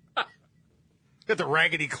got the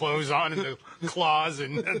raggedy clothes on and the claws,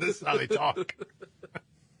 and this is how they talk.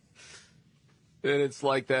 And it's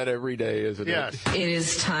like that every day, isn't it? Yes. It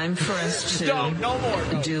is time for us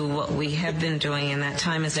to do what we have been doing, and that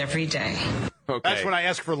time is every day. Okay. That's when I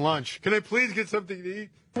ask for lunch. Can I please get something to eat?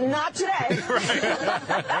 Not today. All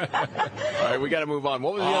right, we got to move on.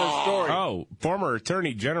 What was the other story? Oh, former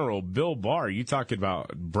Attorney General Bill Barr. You talking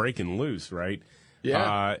about breaking loose, right?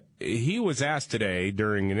 Yeah. He was asked today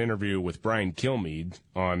during an interview with Brian Kilmeade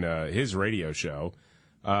on his radio show.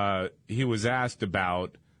 He was asked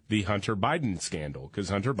about the Hunter Biden scandal, because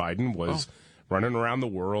Hunter Biden was running around the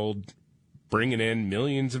world bringing in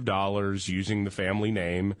millions of dollars using the family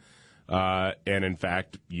name, and in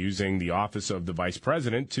fact using the office of the vice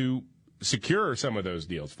president to secure some of those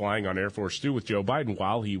deals, flying on Air Force Two with Joe Biden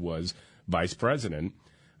while he was vice president.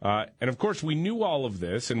 And of course, we knew all of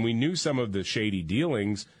this, and we knew some of the shady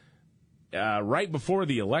dealings right before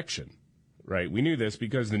the election, right? We knew this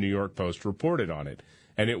because the New York Post reported on it.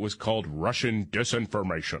 And it was called Russian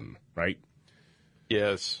disinformation, right?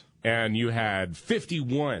 Yes. And you had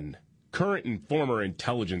 51 current and former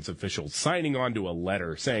intelligence officials signing on to a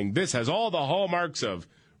letter saying this has all the hallmarks of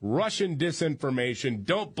Russian disinformation.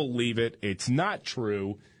 Don't believe it. It's not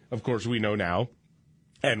true. Of course, we know now,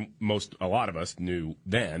 and a lot of us knew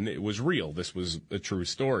then, it was real. This was a true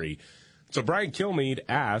story. So Brian Kilmeade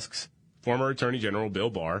asks former Attorney General Bill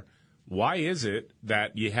Barr, why is it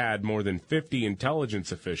that you had more than 50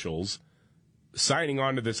 intelligence officials signing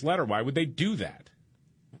on to this letter? Why would they do that?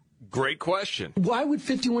 Great question. Why would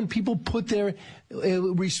 51 people put their,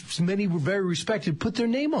 many were very respected, put their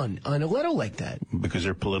name on a letter like that? Because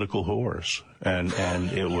they're political whores. And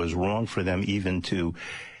it was wrong for them even to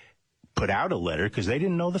put out a letter because they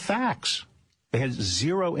didn't know the facts. They had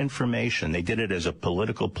zero information. They did it as a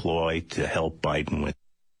political ploy to help Biden win.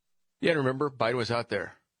 Yeah, remember, Biden was out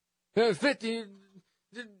there. 50,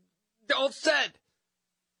 all said.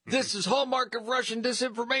 This is hallmark of Russian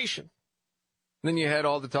disinformation. And then you had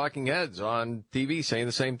all the talking heads on TV saying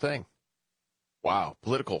the same thing. Wow,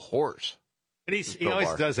 political whores. And he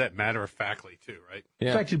always does that matter-of-factly, too, right?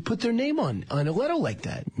 Yeah. In fact, to put their name on a letter like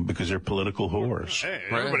that. Because they're political whores. Hey,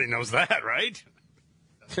 everybody knows that, right?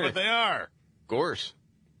 That's what they are. Of course.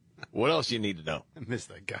 What else do you need to know? I miss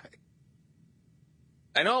that guy.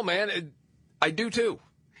 I know, man. I do, too.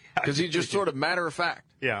 Because he's just sort of matter of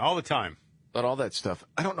fact. Yeah, all the time. About all that stuff.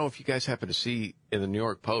 I don't know if you guys happen to see in the New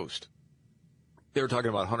York Post, they were talking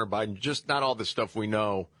about Hunter Biden, just not all the stuff we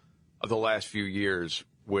know of the last few years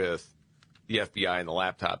with the FBI and the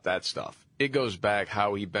laptop, that stuff. It goes back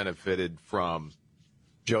how he benefited from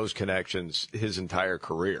Joe's connections his entire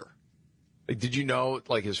career. Like, did you know,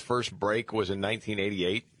 like, his first break was in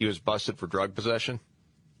 1988? He was busted for drug possession.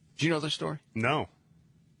 Did you know this story? No.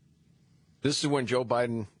 This is when Joe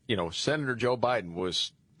Biden, Senator Joe Biden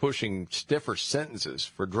was pushing stiffer sentences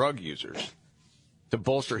for drug users to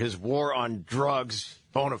bolster his war on drugs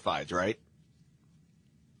bona fides, right?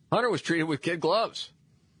 Hunter was treated with kid gloves.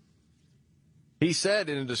 He said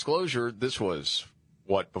in a disclosure, this was,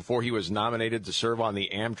 before he was nominated to serve on the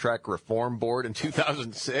Amtrak Reform Board in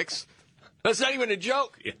 2006? That's not even a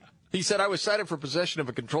joke. Yeah. He said, I was cited for possession of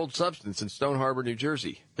a controlled substance in Stone Harbor, New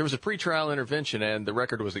Jersey. There was a pretrial intervention, and the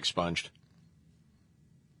record was expunged.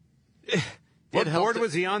 What board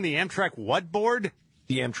was he on? The Amtrak what board?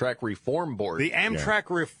 The Amtrak Reform Board. The Amtrak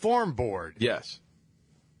Reform Board. Yes.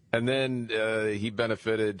 And then he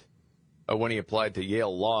benefited when he applied to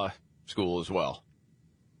Yale Law School as well.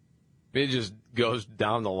 It just goes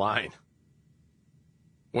down the line.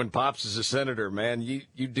 When Pops is a senator, man,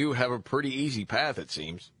 you do have a pretty easy path, it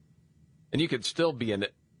seems. And you could still be an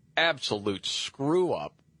absolute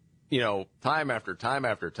screw-up, time after time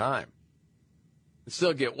after time. And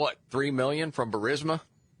still get, $3 million from Burisma?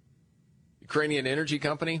 Ukrainian energy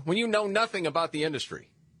company? When you know nothing about the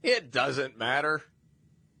industry. It doesn't matter.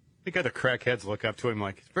 I think other crackheads look up to him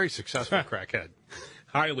like, very successful crackhead.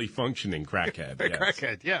 Highly functioning crackhead. Yes.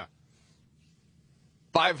 Crackhead, yeah.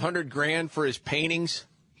 $500,000 for his paintings?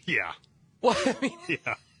 Yeah. What? I mean,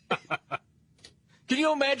 yeah. Can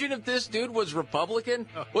you imagine if this dude was Republican?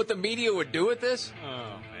 What the media would do with this? Oh,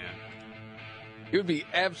 man. It would be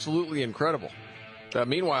absolutely incredible.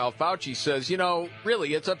 Meanwhile, Fauci says,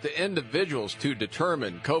 really, it's up to individuals to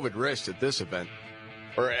determine COVID risks at this event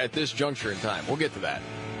or at this juncture in time. We'll get to that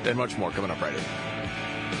and much more coming up right here.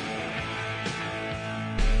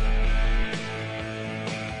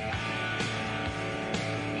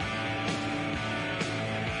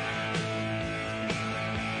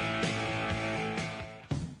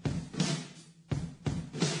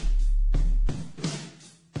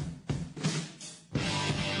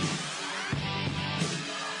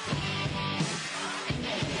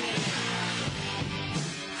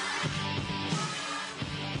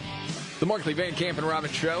 The Markley, Van Camp, and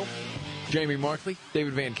Robbins Show. Jamie Markley,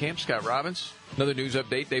 David Van Camp, Scott Robbins. Another news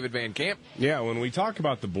update, David Van Camp. Yeah, when we talk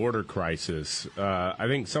about the border crisis, I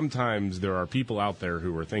think sometimes there are people out there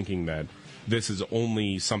who are thinking that this is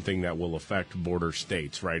only something that will affect border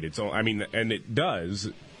states, right? And it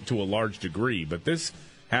does to a large degree, but this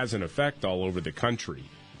has an effect all over the country.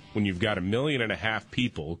 When you've got 1.5 million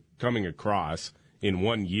people coming across in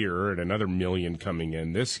 1 year and another million coming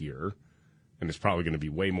in this year, and it's probably going to be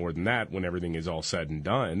way more than that when everything is all said and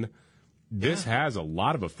done. This has a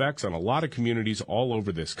lot of effects on a lot of communities all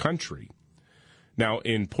over this country. Now,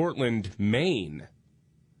 in Portland, Maine,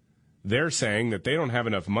 they're saying that they don't have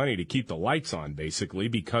enough money to keep the lights on, basically,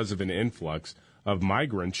 because of an influx of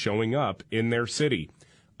migrants showing up in their city.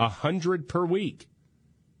 100 per week.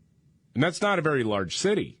 And that's not a very large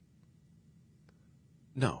city.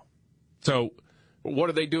 No. So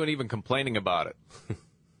what are they doing even complaining about it?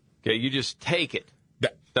 Okay, you just take it.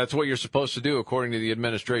 That's what you're supposed to do, according to the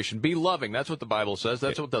administration. Be loving. That's what the Bible says.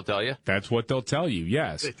 That's what they'll tell you. That's what they'll tell you,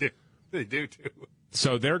 yes. They do. They do, too.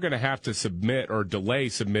 So they're going to have to submit or delay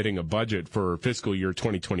submitting a budget for fiscal year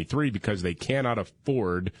 2023 because they cannot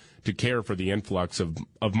afford to care for the influx of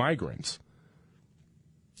migrants.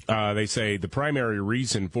 They say the primary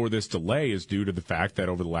reason for this delay is due to the fact that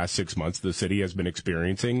over the last 6 months, the city has been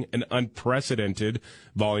experiencing an unprecedented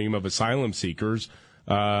volume of asylum seekers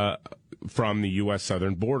from the U.S.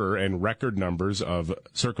 southern border and record numbers of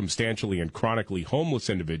circumstantially and chronically homeless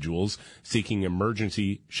individuals seeking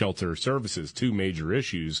emergency shelter services. Two major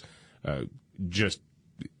issues just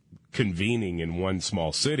convening in one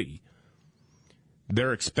small city.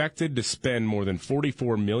 They're expected to spend more than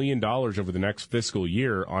 $44 million over the next fiscal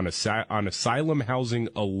year on asylum housing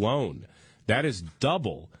alone. That is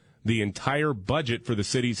double the entire budget for the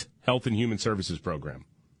city's Health and Human Services program.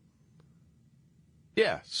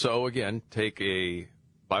 Yeah, so again, take a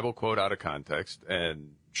Bible quote out of context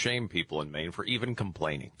and shame people in Maine for even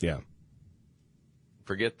complaining. Yeah.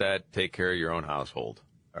 Forget that. Take care of your own household.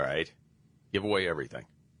 All right? Give away everything.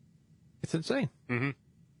 It's insane. Mm-hmm.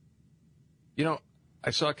 I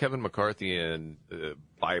saw Kevin McCarthy and a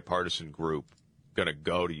bipartisan group going to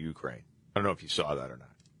go to Ukraine. I don't know if you saw that or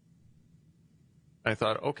not. I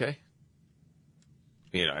thought, okay.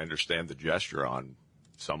 I understand the gesture on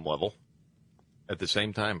some level. At the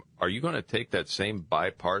same time, are you going to take that same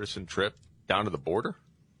bipartisan trip down to the border?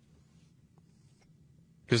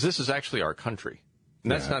 Because this is actually our country.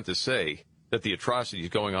 And that's not to say that the atrocities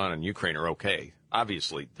going on in Ukraine are okay.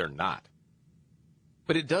 Obviously, they're not.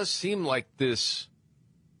 But it does seem like this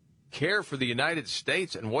care for the United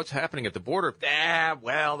States and what's happening at the border,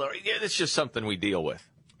 it's just something we deal with.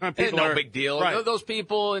 It's no big deal. Right. Those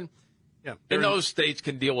people, and Yeah, And those states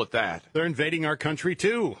can deal with that. They're invading our country,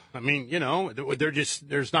 too. I mean,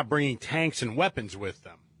 they're not bringing tanks and weapons with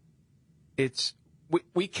them.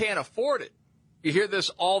 We can't afford it. You hear this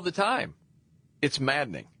all the time. It's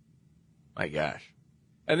maddening. My gosh.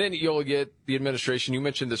 And then you'll get the administration, you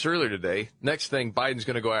mentioned this earlier today, next thing Biden's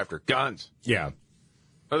going to go after, guns. Yeah.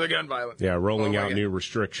 Or the gun violence. Yeah, rolling out new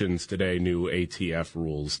restrictions today, new ATF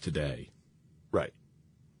rules today. Right.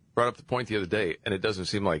 Brought up the point the other day, and it doesn't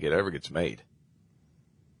seem like it ever gets made.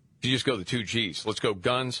 If you just go the 2 Gs, let's go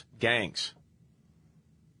guns, gangs.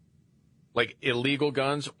 Like illegal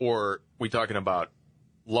guns, or we talking about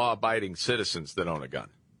law-abiding citizens that own a gun?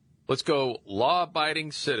 Let's go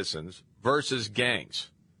law-abiding citizens versus gangs.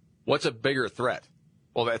 What's a bigger threat?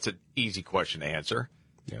 Well, that's an easy question to answer.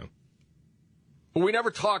 Yeah. But we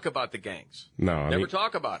never talk about the gangs. No. Never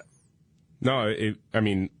talk about it. No,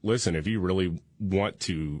 listen, if you really want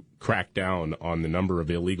to crack down on the number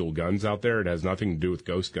of illegal guns out there, it has nothing to do with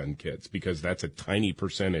ghost gun kits, because that's a tiny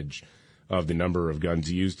percentage of the number of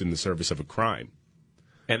guns used in the service of a crime.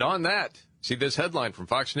 And on that, see this headline from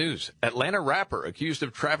Fox News. Atlanta rapper accused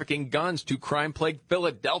of trafficking guns to crime-plagued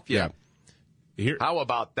Philadelphia. Yeah. How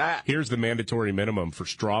about that? Here's the mandatory minimum for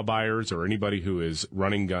straw buyers or anybody who is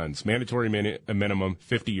running guns. Mandatory minimum,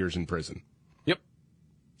 50 years in prison. Yep.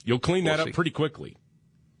 You'll clean that up pretty quickly.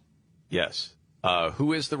 Yes.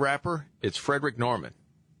 Who is the rapper? It's Frederick Norman.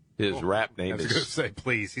 His rap name is... I was going to say,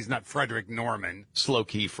 please, he's not Frederick Norman. Slow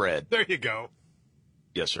Key Fred. There you go.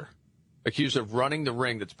 Yes, sir. Accused of running the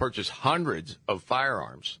ring that's purchased hundreds of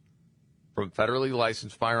firearms from federally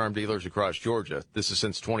licensed firearm dealers across Georgia. This is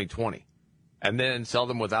since 2020. And then sell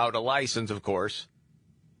them without a license, of course.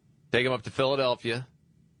 Take them up to Philadelphia,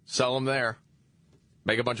 sell them there,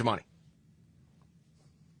 make a bunch of money.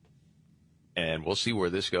 And we'll see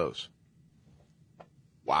where this goes.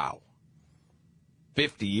 Wow.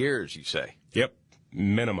 50 years, you say? Yep,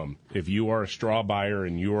 minimum. If you are a straw buyer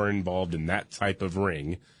and you are involved in that type of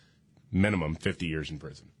ring, minimum 50 years in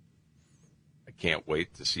prison. I can't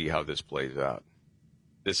wait to see how this plays out.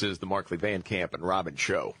 This is the Markley Van Camp and Robin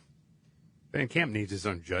Show. Van Camp needs his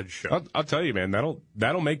own judge show. I'll tell you, man,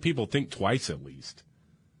 that'll make people think twice at least.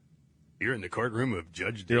 You're in the courtroom of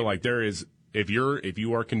Judge David. You're like, there is, if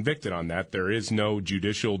you are convicted on that, there is no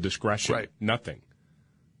judicial discretion. Right. Nothing.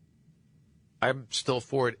 I'm still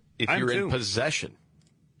for it if you're in possession.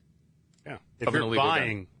 Yeah. If you're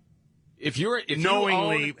buying. If you're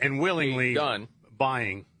knowingly and willingly gun,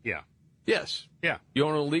 buying, yeah. Yes. Yeah. You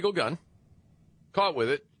own an illegal gun, caught with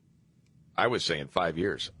it. I was saying 5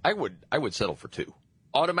 years. I would settle for 2.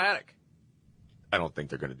 Automatic. I don't think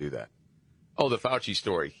they're going to do that. Oh, the Fauci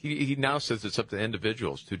story. He now says it's up to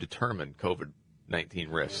individuals to determine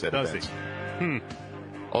COVID-19 risks at events.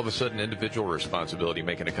 All of a sudden, individual responsibility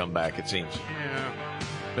making a comeback, it seems. Yeah.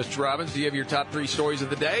 Mr. Robbins, do you have your top 3 stories of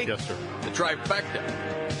the day? Yes, sir. The trifecta.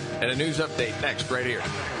 And a news update next, right here.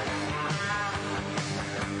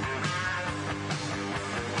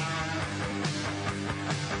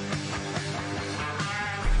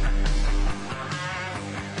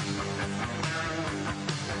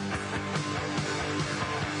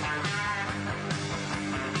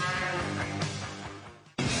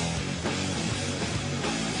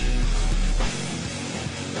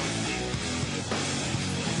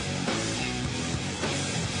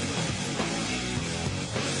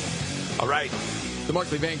 All right. The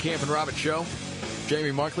Markley Van Camp and Robin Show.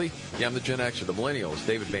 Jamie Markley. Yeah, I'm the Gen Xer, the Millennials.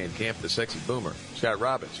 David Van Camp, the Sexy Boomer. Scott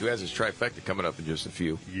Robbins, who has his trifecta coming up in just a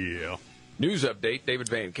few. Yeah. News update, David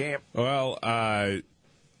Van Camp. Well, the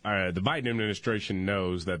Biden administration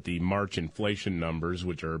knows that the March inflation numbers,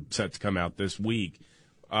 which are set to come out this week,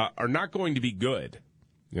 are not going to be good.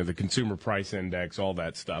 You know, the consumer price index, all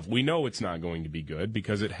that stuff. We know it's not going to be good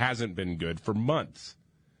because it hasn't been good for months.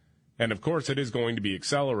 And, of course, it is going to be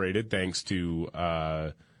accelerated thanks to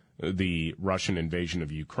the Russian invasion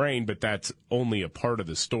of Ukraine, but that's only a part of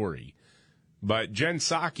the story. But Jen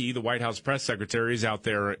Psaki, the White House press secretary, is out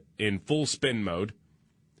there in full spin mode,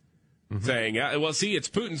 saying, well, see, it's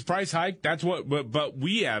Putin's price hike. That's what, but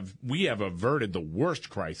we have averted the worst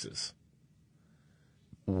crisis.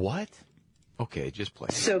 What? Okay, just play.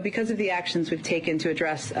 So because of the actions we've taken to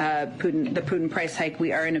address the Putin price hike,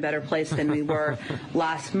 we are in a better place than we were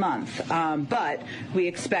last month. But we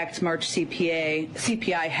expect March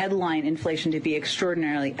CPI headline inflation to be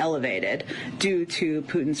extraordinarily elevated due to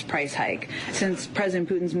Putin's price hike. Since President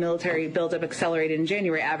Putin's military buildup accelerated in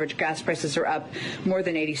January, average gas prices are up more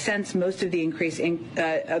than 80 cents. Most of the increase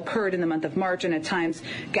occurred in the month of March, and at times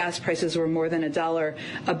gas prices were more than $1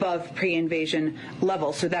 above pre-invasion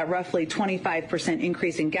levels. So that roughly 25 5%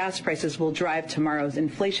 increase in gas prices will drive tomorrow's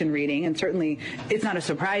inflation reading. And certainly it's not a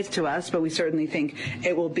surprise to us, but we certainly think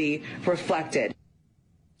it will be reflected.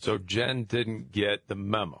 So Jen didn't get the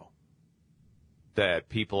memo that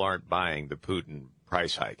people aren't buying the Putin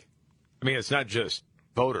price hike. I mean, it's not just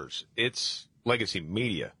voters. It's legacy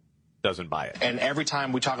media doesn't buy it. And every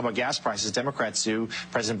time we talk about gas prices, Democrats do,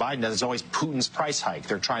 President Biden does, it's always Putin's price hike.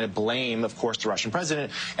 They're trying to blame, of course, the Russian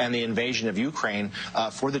president and the invasion of Ukraine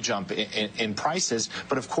for the jump in prices.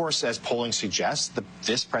 But, of course, as polling suggests,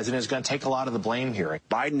 this president is going to take a lot of the blame here.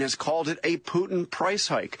 Biden has called it a Putin price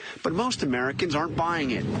hike, but most Americans aren't buying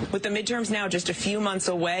it. With the midterms now just a few months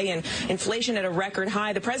away and inflation at a record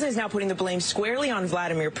high, the president is now putting the blame squarely on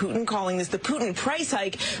Vladimir Putin, calling this the Putin price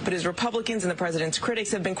hike. But as Republicans and the president's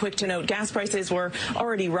critics have been quick to note, gas prices were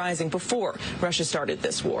already rising before Russia started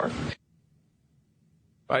this war.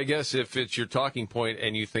 I guess if it's your talking point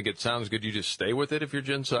and you think it sounds good, you just stay with it if you're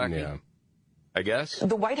Jen Psaki. Yeah. I guess.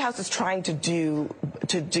 The White House is trying to do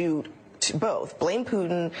both. Blame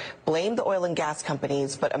Putin, blame the oil and gas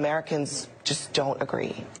companies, but Americans just don't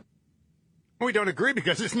agree. We don't agree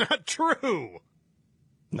because it's not true.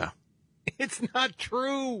 No. It's not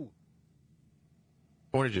true.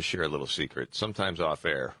 I want to just share a little secret. Sometimes off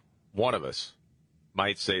air, one of us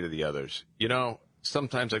might say to the others, you know,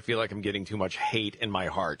 sometimes I feel like I'm getting too much hate in my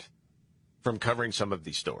heart from covering some of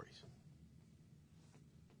these stories.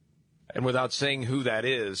 And without saying who that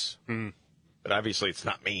is, but obviously it's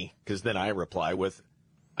not me, because then I reply with,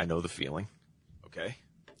 I know the feeling. Okay?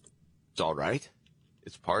 It's all right.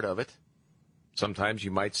 It's part of it. Sometimes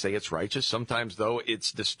you might say it's righteous. Sometimes, though,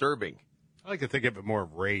 it's disturbing. I like to think of it more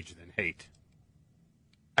of rage than hate.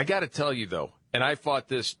 I got to tell you, though, and I fought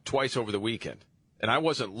this twice over the weekend, and I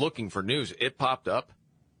wasn't looking for news. It popped up.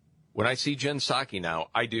 When I see Jen Psaki now,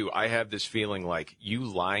 I have this feeling like, you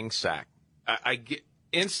lying sack. I get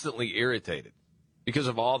instantly irritated because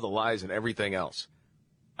of all the lies and everything else.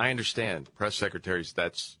 I understand press secretaries,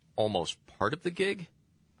 that's almost part of the gig.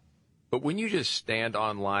 But when you just stand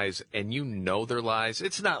on lies and you know they're lies,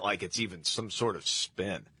 it's not like it's even some sort of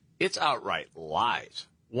spin. It's outright lies,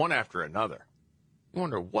 one after another. You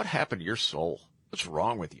wonder, what happened to your soul? What's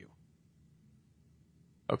wrong with you?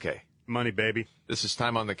 Okay. Money, baby. This is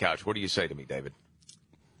Time on the Couch. What do you say to me, David?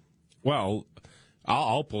 Well,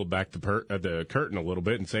 I'll pull back the curtain a little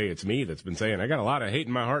bit and say it's me that's been saying, I got a lot of hate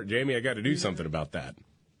in my heart, Jamie. I got to do something about that.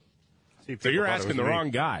 So you're asking the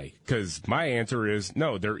wrong guy, because my answer is,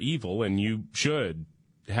 no, they're evil, and you should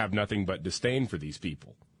have nothing but disdain for these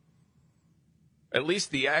people. At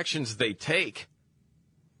least the actions they take.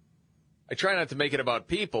 I try not to make it about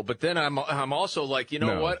people, but then I'm also like, you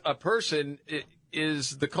know what? A person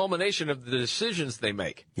is the culmination of the decisions they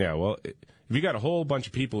make. Yeah, well, if you got a whole bunch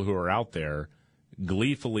of people who are out there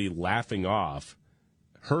gleefully laughing off,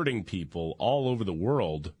 hurting people all over the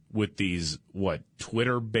world with these,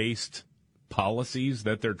 Twitter-based policies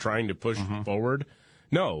that they're trying to push forward,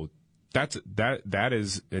 no, that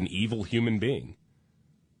is an evil human being.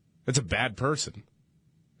 That's a bad person,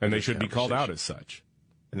 and they should be called out as such.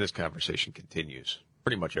 And this conversation continues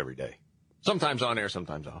pretty much every day. Sometimes on air,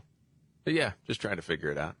 sometimes off. But yeah, just trying to figure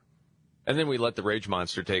it out. And then we let the rage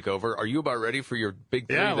monster take over. Are you about ready for your big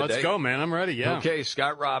three of the day? Let's go, man. I'm ready, yeah. Okay,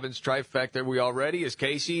 Scott Robbins, trifecta. Are we all ready? Is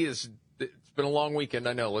Casey? It's been a long weekend,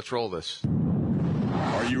 I know. Let's roll this.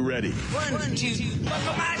 Are you ready? 1, 2,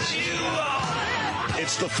 buckle my shoe on.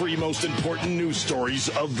 It's the 3 most important news stories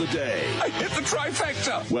of the day. I hit the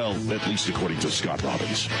trifecta. Well, at least according to Scott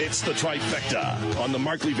Robbins. It's the trifecta on the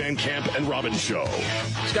Markley, Van Camp, and Robbins Show.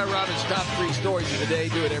 Scott Robbins' top 3 stories of the day.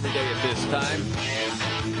 Do it every day at this time.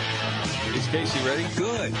 Is Casey ready?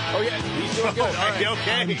 Good. Oh, yeah, he's doing good. All right.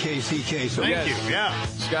 Okay. I'm Casey Kasem. Thank you, yeah.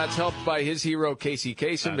 Scott's helped by his hero, Casey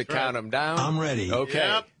Kasem, to count him down. I'm ready. Okay.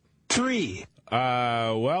 Yep. 3.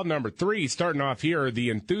 Well, number 3, starting off here, the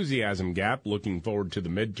enthusiasm gap, looking forward to the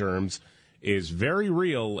midterms, is very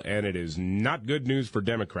real, and it is not good news for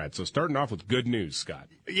Democrats. So starting off with good news, Scott.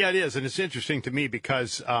 Yeah, it is, and it's interesting to me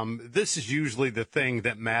because this is usually the thing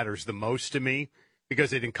that matters the most to me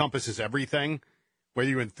because it encompasses everything, whether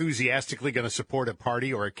you're enthusiastically going to support a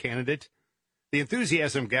party or a candidate. The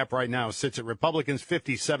enthusiasm gap right now sits at Republicans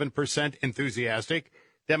 57% enthusiastic,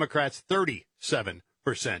 Democrats 37%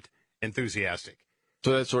 enthusiastic.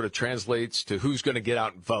 So that sort of translates to who's going to get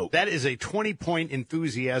out and vote. That is a 20-point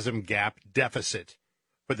enthusiasm gap deficit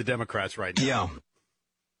for the Democrats right now. Yeah.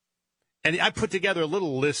 And I put together a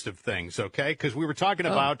little list of things, okay? Because we were talking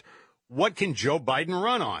about what can Joe Biden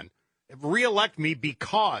run on? Reelect me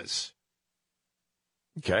because.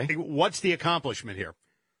 Okay. What's the accomplishment here?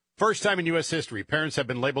 First time in U.S. history, parents have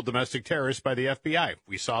been labeled domestic terrorists by the FBI.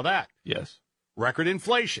 We saw that. Yes. Record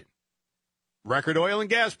inflation. Record oil and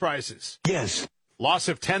gas prices. Yes. Loss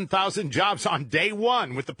of 10,000 jobs on day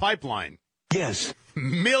one with the pipeline. Yes.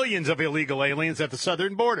 Millions of illegal aliens at the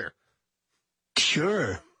southern border.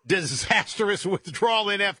 Sure. Disastrous withdrawal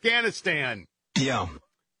in Afghanistan. Yeah.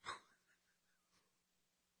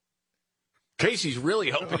 Casey's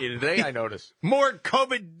really helping you today, I notice. More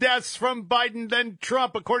COVID deaths from Biden than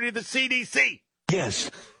Trump, according to the CDC.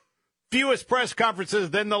 Yes. Fewest press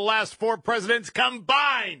conferences than the last 4 presidents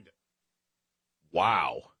combined.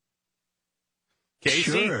 Wow.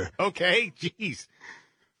 Casey? Sure. Okay, jeez.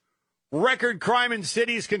 Record crime in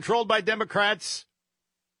cities controlled by Democrats.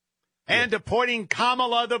 And appointing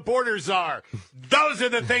Kamala the border czar. Those are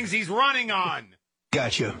the things he's running on.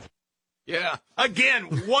 Gotcha. Yeah. Again,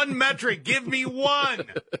 one metric. Give me one.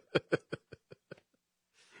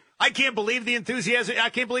 I can't believe the enthusiasm. I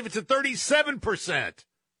can't believe it's at 37%.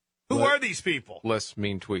 Who are these people? Less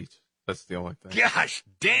mean tweets. That's the only thing. Gosh,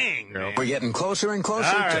 dang. Man. We're getting closer and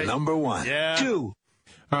closer to number 1. Yeah. 2.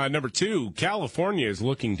 Number 2, California is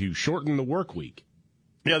looking to shorten the work week.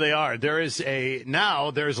 Yeah, they are. There's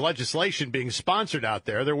legislation being sponsored out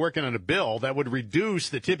there. They're working on a bill that would reduce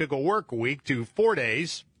the typical work week to 4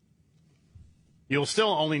 days. You'll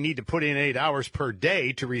still only need to put in 8 hours per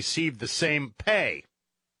day to receive the same pay.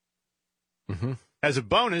 Mm-hmm. As a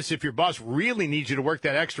bonus, if your boss really needs you to work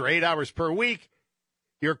that extra 8 hours per week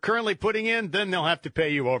you're currently putting in, then they'll have to pay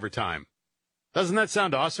you overtime. Doesn't that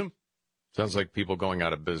sound awesome? Sounds like people going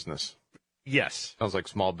out of business. Yes. Sounds like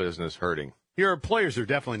small business hurting. Your employers are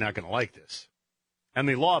definitely not going to like this. And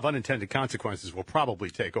the law of unintended consequences will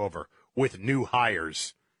probably take over with new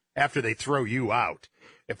hires after they throw you out.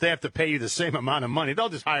 If they have to pay you the same amount of money, they'll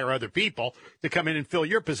just hire other people to come in and fill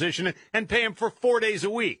your position and pay them for 4 days a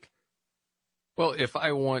week. Well, if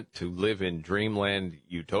I want to live in dreamland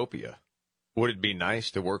utopia, would it be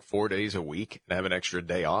nice to work 4 days a week and have an extra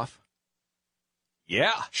day off?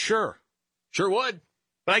 Yeah, sure. Sure would.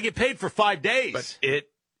 But I get paid for 5 days. But it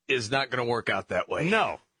is not going to work out that way.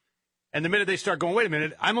 No. And the minute they start going, wait a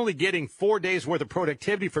minute, I'm only getting 4 days worth of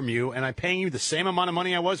productivity from you, and I'm paying you the same amount of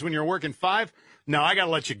money I was when you were working 5? No, I got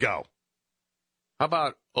to let you go. How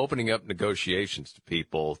about opening up negotiations to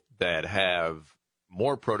people that have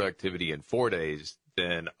more productivity in 4 days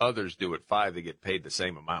than others do at 5 that get paid the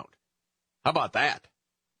same amount? How about that?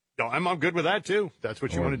 No, I'm good with that, too. That's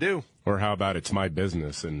what you want to do. Or how about it's my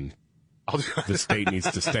business and the state needs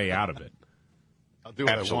to stay out of it? I'll do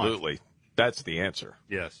what Absolutely. I want. That's the answer.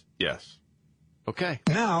 Yes. Yes. Okay.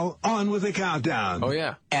 Now, on with the countdown. Oh,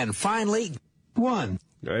 yeah. And finally, 1.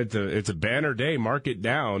 It's a banner day. Mark it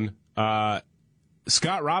down.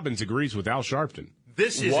 Scott Robbins agrees with Al Sharpton.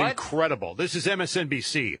 This is incredible. This is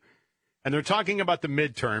MSNBC. And they're talking about the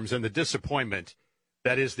midterms and the disappointment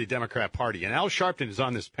that is the Democrat Party. And Al Sharpton is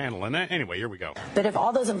on this panel. And anyway, here we go. But if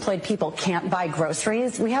all those employed people can't buy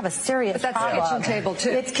groceries, we have a serious problem. That's kitchen table, too.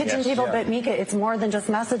 It's kitchen table, but Mika, it's more than just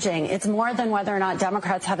messaging. It's more than whether or not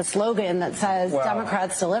Democrats have a slogan that says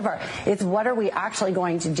Democrats deliver. It's what are we actually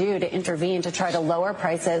going to do to intervene to try to lower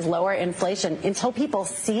prices, lower inflation, until people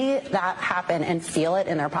see that happen and feel it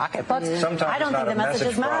in their pocketbooks. Sometimes I don't think the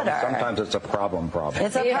messages matter. Sometimes it's a problem.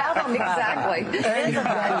 It's a problem. Exactly. And you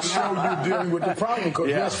got to show you're dealing with the problem. Because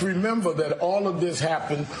let's remember that all of this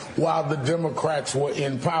happened while the Democrats were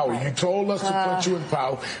in power. You told us to put you in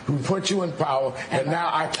power. We put you in power, and now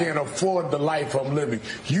I can't afford the life I'm living.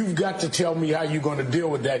 You've got to tell me how you're going to deal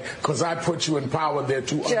with that, because I put you in power there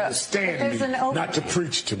to understand me, not to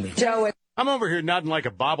preach to me. Joe, I'm over here nodding like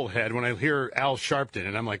a bobblehead when I hear Al Sharpton,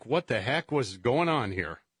 and I'm like, what the heck was going on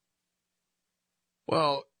here?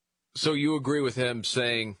 Well, so you agree with him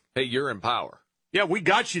saying, hey, you're in power. Yeah, we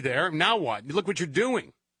got you there. Now what? Look what you're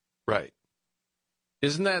doing. Right.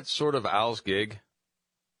 Isn't that sort of Al's gig?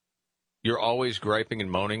 You're always griping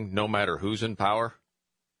and moaning no matter who's in power.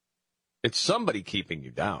 It's somebody keeping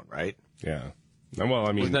you down, right? Yeah. Well,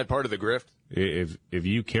 I mean, isn't that part of the grift? If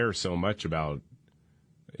you care so much about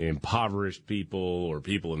impoverished people or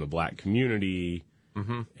people in the black community,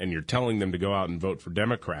 and you're telling them to go out and vote for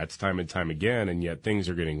Democrats time and time again, and yet things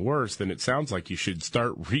are getting worse, then it sounds like you should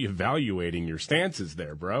start reevaluating your stances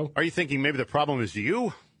there, bro. Are you thinking maybe the problem is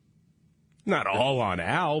you? Not all on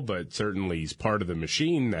Al, but certainly he's part of the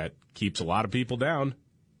machine that keeps a lot of people down.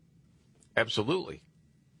 Absolutely.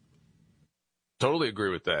 Totally agree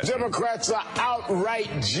with that. Democrats are outright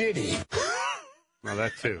jitty. Well,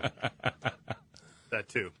 that too. That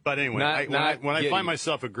too. But anyway, when I find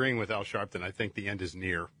myself agreeing with Al Sharpton, I think the end is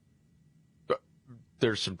near. But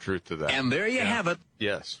there's some truth to that. And there you have it.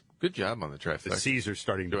 Yes. Good job on the trifecta. The seas are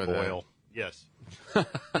starting to boil. Yes.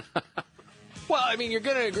 Well, I mean, you're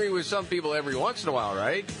going to agree with some people every once in a while,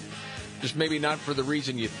 right? Just maybe not for the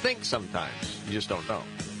reason you think sometimes. You just don't know.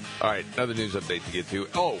 All right, another news update to get to.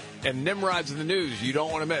 Oh, and Nimrod's in the news you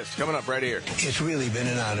don't want to miss. Coming up right here. It's really been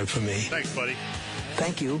an honor for me. Thanks, buddy.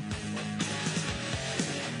 Thank you.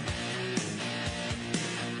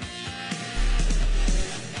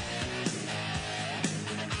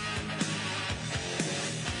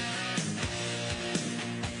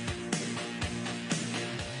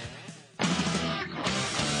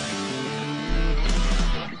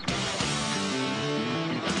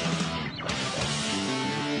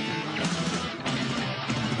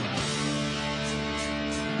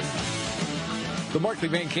 The Markley,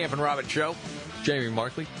 Van Camp, and Robbins Show. Jamie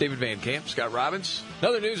Markley, David Van Camp, Scott Robbins.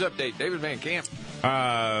 Another news update, David Van Camp.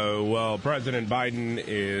 Well, President Biden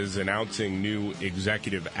is announcing new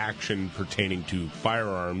executive action pertaining to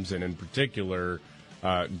firearms, and in particular,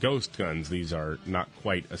 ghost guns. These are not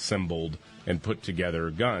quite assembled and put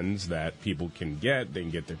together guns that people can get. They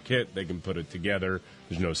can get their kit. They can put it together.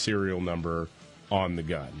 There's no serial number on the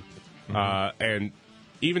gun. And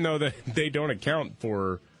even though they don't account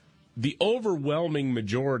for the overwhelming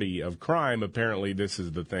majority of crime, apparently this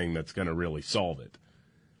is the thing that's going to really solve it.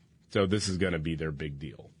 So this is going to be their big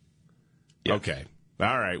deal. Yes. Okay.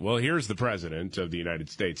 All right. Well, here's the President of the United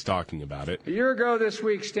States talking about it. A year ago this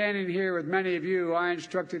week, standing here with many of you, I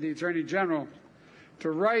instructed the Attorney General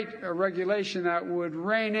to write a regulation that would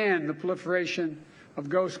rein in the proliferation of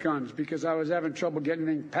ghost guns because I was having trouble getting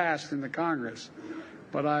anything passed in the Congress.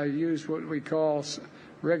 But I used what we call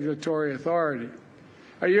regulatory authority.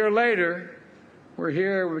 A year later, we're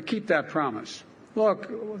here, we keep that promise.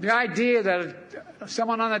 Look, the idea that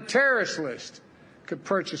someone on a terrorist list could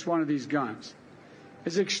purchase one of these guns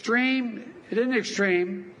is extreme. It isn't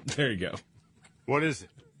extreme. There you go. What is it?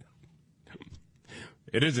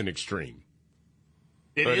 It isn't extreme.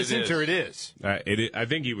 It isn't, or it is? I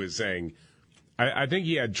think he was saying, I think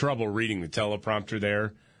he had trouble reading the teleprompter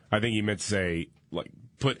there. I think he meant to say, like,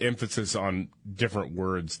 put emphasis on different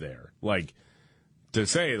words there. Like, to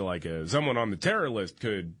say, like, someone on the terror list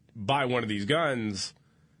could buy one of these guns,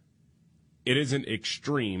 it isn't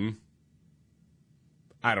extreme.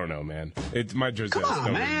 I don't know, man. It might just have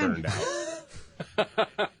burned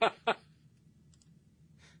out.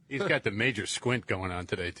 He's got the major squint going on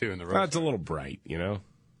today, too, in the road. Well, it's a little bright, you know?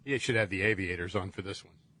 He should have the aviators on for this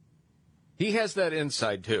one. He has that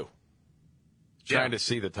inside, too. Trying to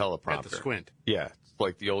see the teleprompter. Got the squint. Yeah, it's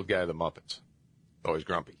like the old guy of the Muppets. Always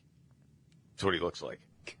grumpy. That's what he looks like.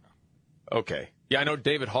 Okay. Yeah, I know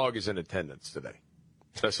David Hogg is in attendance today.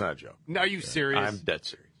 That's not a joke. No, are you serious? I'm dead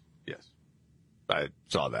serious. Yes. I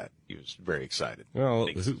saw that. He was very excited. Well,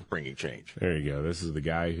 this is bringing change. There you go. This is the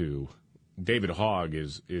guy who, David Hogg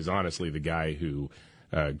is honestly the guy who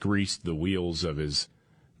greased the wheels of his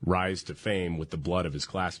rise to fame with the blood of his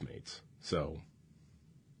classmates. So.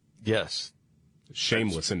 Yes.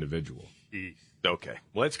 Shameless individual. Jeez. Okay.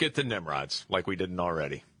 Let's get to Nimrods like we didn't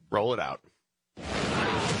already. Roll it out.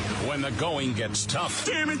 When the going gets tough.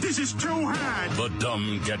 Damn it, this is too hard. The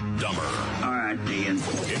dumb get dumber. All right, Dean.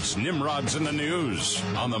 It's Nimrods in the News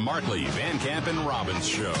on the Markley, Van Camp, and Robbins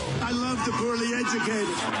Show. I love the poorly educated.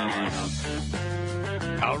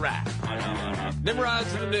 All right.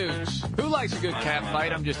 Nimrods in the News. Who likes a good cat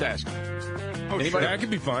fight? I'm just asking. Anybody? Sure. That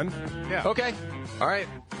could be fun. Yeah. Okay. All right.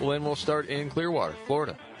 Well, then we'll start in Clearwater,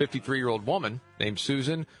 Florida. 53-year-old woman named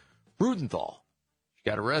Susan Brudenthal. She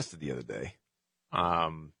got arrested the other day.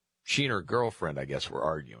 She and her girlfriend, I guess, were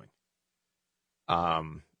arguing.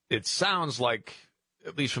 It sounds like,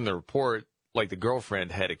 at least from the report, like the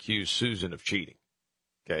girlfriend had accused Susan of cheating.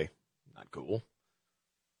 Okay. Not cool.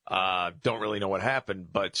 Don't really know what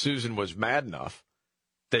happened, but Susan was mad enough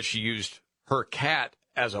that she used her cat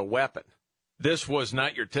as a weapon. This was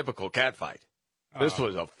not your typical cat fight. This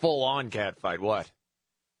was a full-on cat fight. What?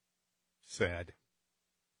 Sad.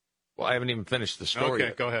 Well, I haven't even finished the story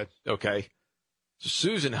yet. Go ahead. Okay. So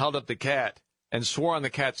Susan held up the cat and swore on the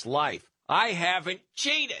cat's life, I haven't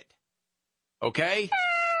cheated. Okay?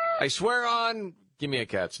 I swear on, give me a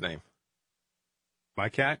cat's name. My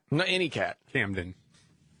cat? No, any cat. Camden.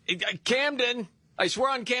 Camden. I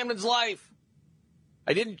swear on Camden's life.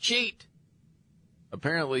 I didn't cheat.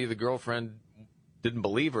 Apparently, the girlfriend didn't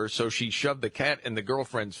believe her, so she shoved the cat in the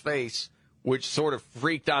girlfriend's face, which sort of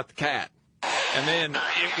freaked out the cat. And then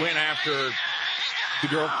it went after the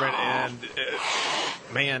girlfriend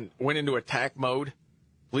and, went into attack mode.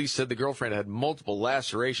 Police said the girlfriend had multiple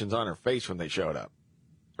lacerations on her face when they showed up.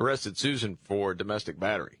 Arrested Susan for domestic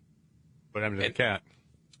battery. What happened to the cat?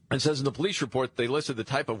 It says in the police report they listed the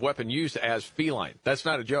type of weapon used as feline. That's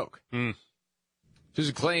not a joke.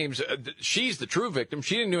 Susan claims she's the true victim.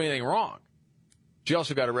 She didn't do anything wrong. She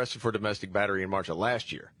also got arrested for domestic battery in March of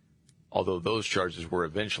last year. although those charges were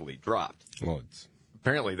eventually dropped. Well,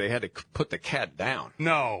 apparently they had to put the cat down.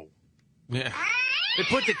 No. Yeah. They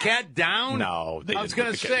put the cat down? No. I was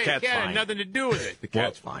going to say, the cat had nothing to do with it. The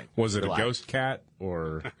cat's fine. Was it Relax. a ghost cat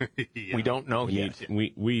or? We don't know yet.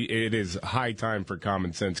 It is high time for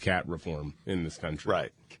common sense cat reform in this country.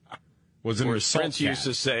 Right. Was it an assault Prince cat? used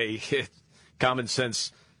to say, common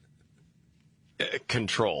sense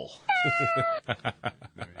control.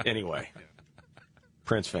 Anyway.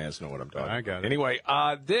 Prince fans know what I'm talking about. I got it. Anyway,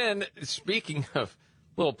 then, speaking of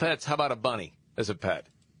little pets, how about a bunny as a pet?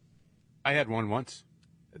 I had one once.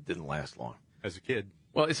 It didn't last long. As a kid.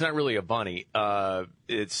 Well, it's not really a bunny.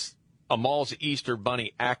 It's a Mall's Easter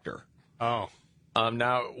Bunny actor. Oh.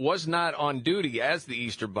 Now, was not on duty as the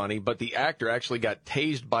Easter Bunny, but the actor actually got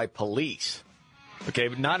tased by police. Okay,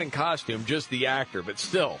 but not in costume, just the actor. But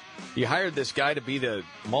still, you hired this guy to be the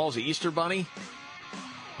Mall's Easter Bunny?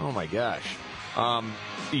 Oh, my gosh.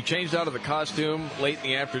 He changed out of the costume late in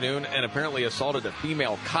the afternoon and apparently assaulted a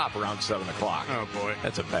female cop around 7 o'clock. Oh, boy.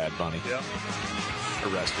 That's a bad bunny. Yep.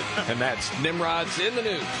 Arrested. And that's Nimrod's in the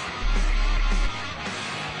News.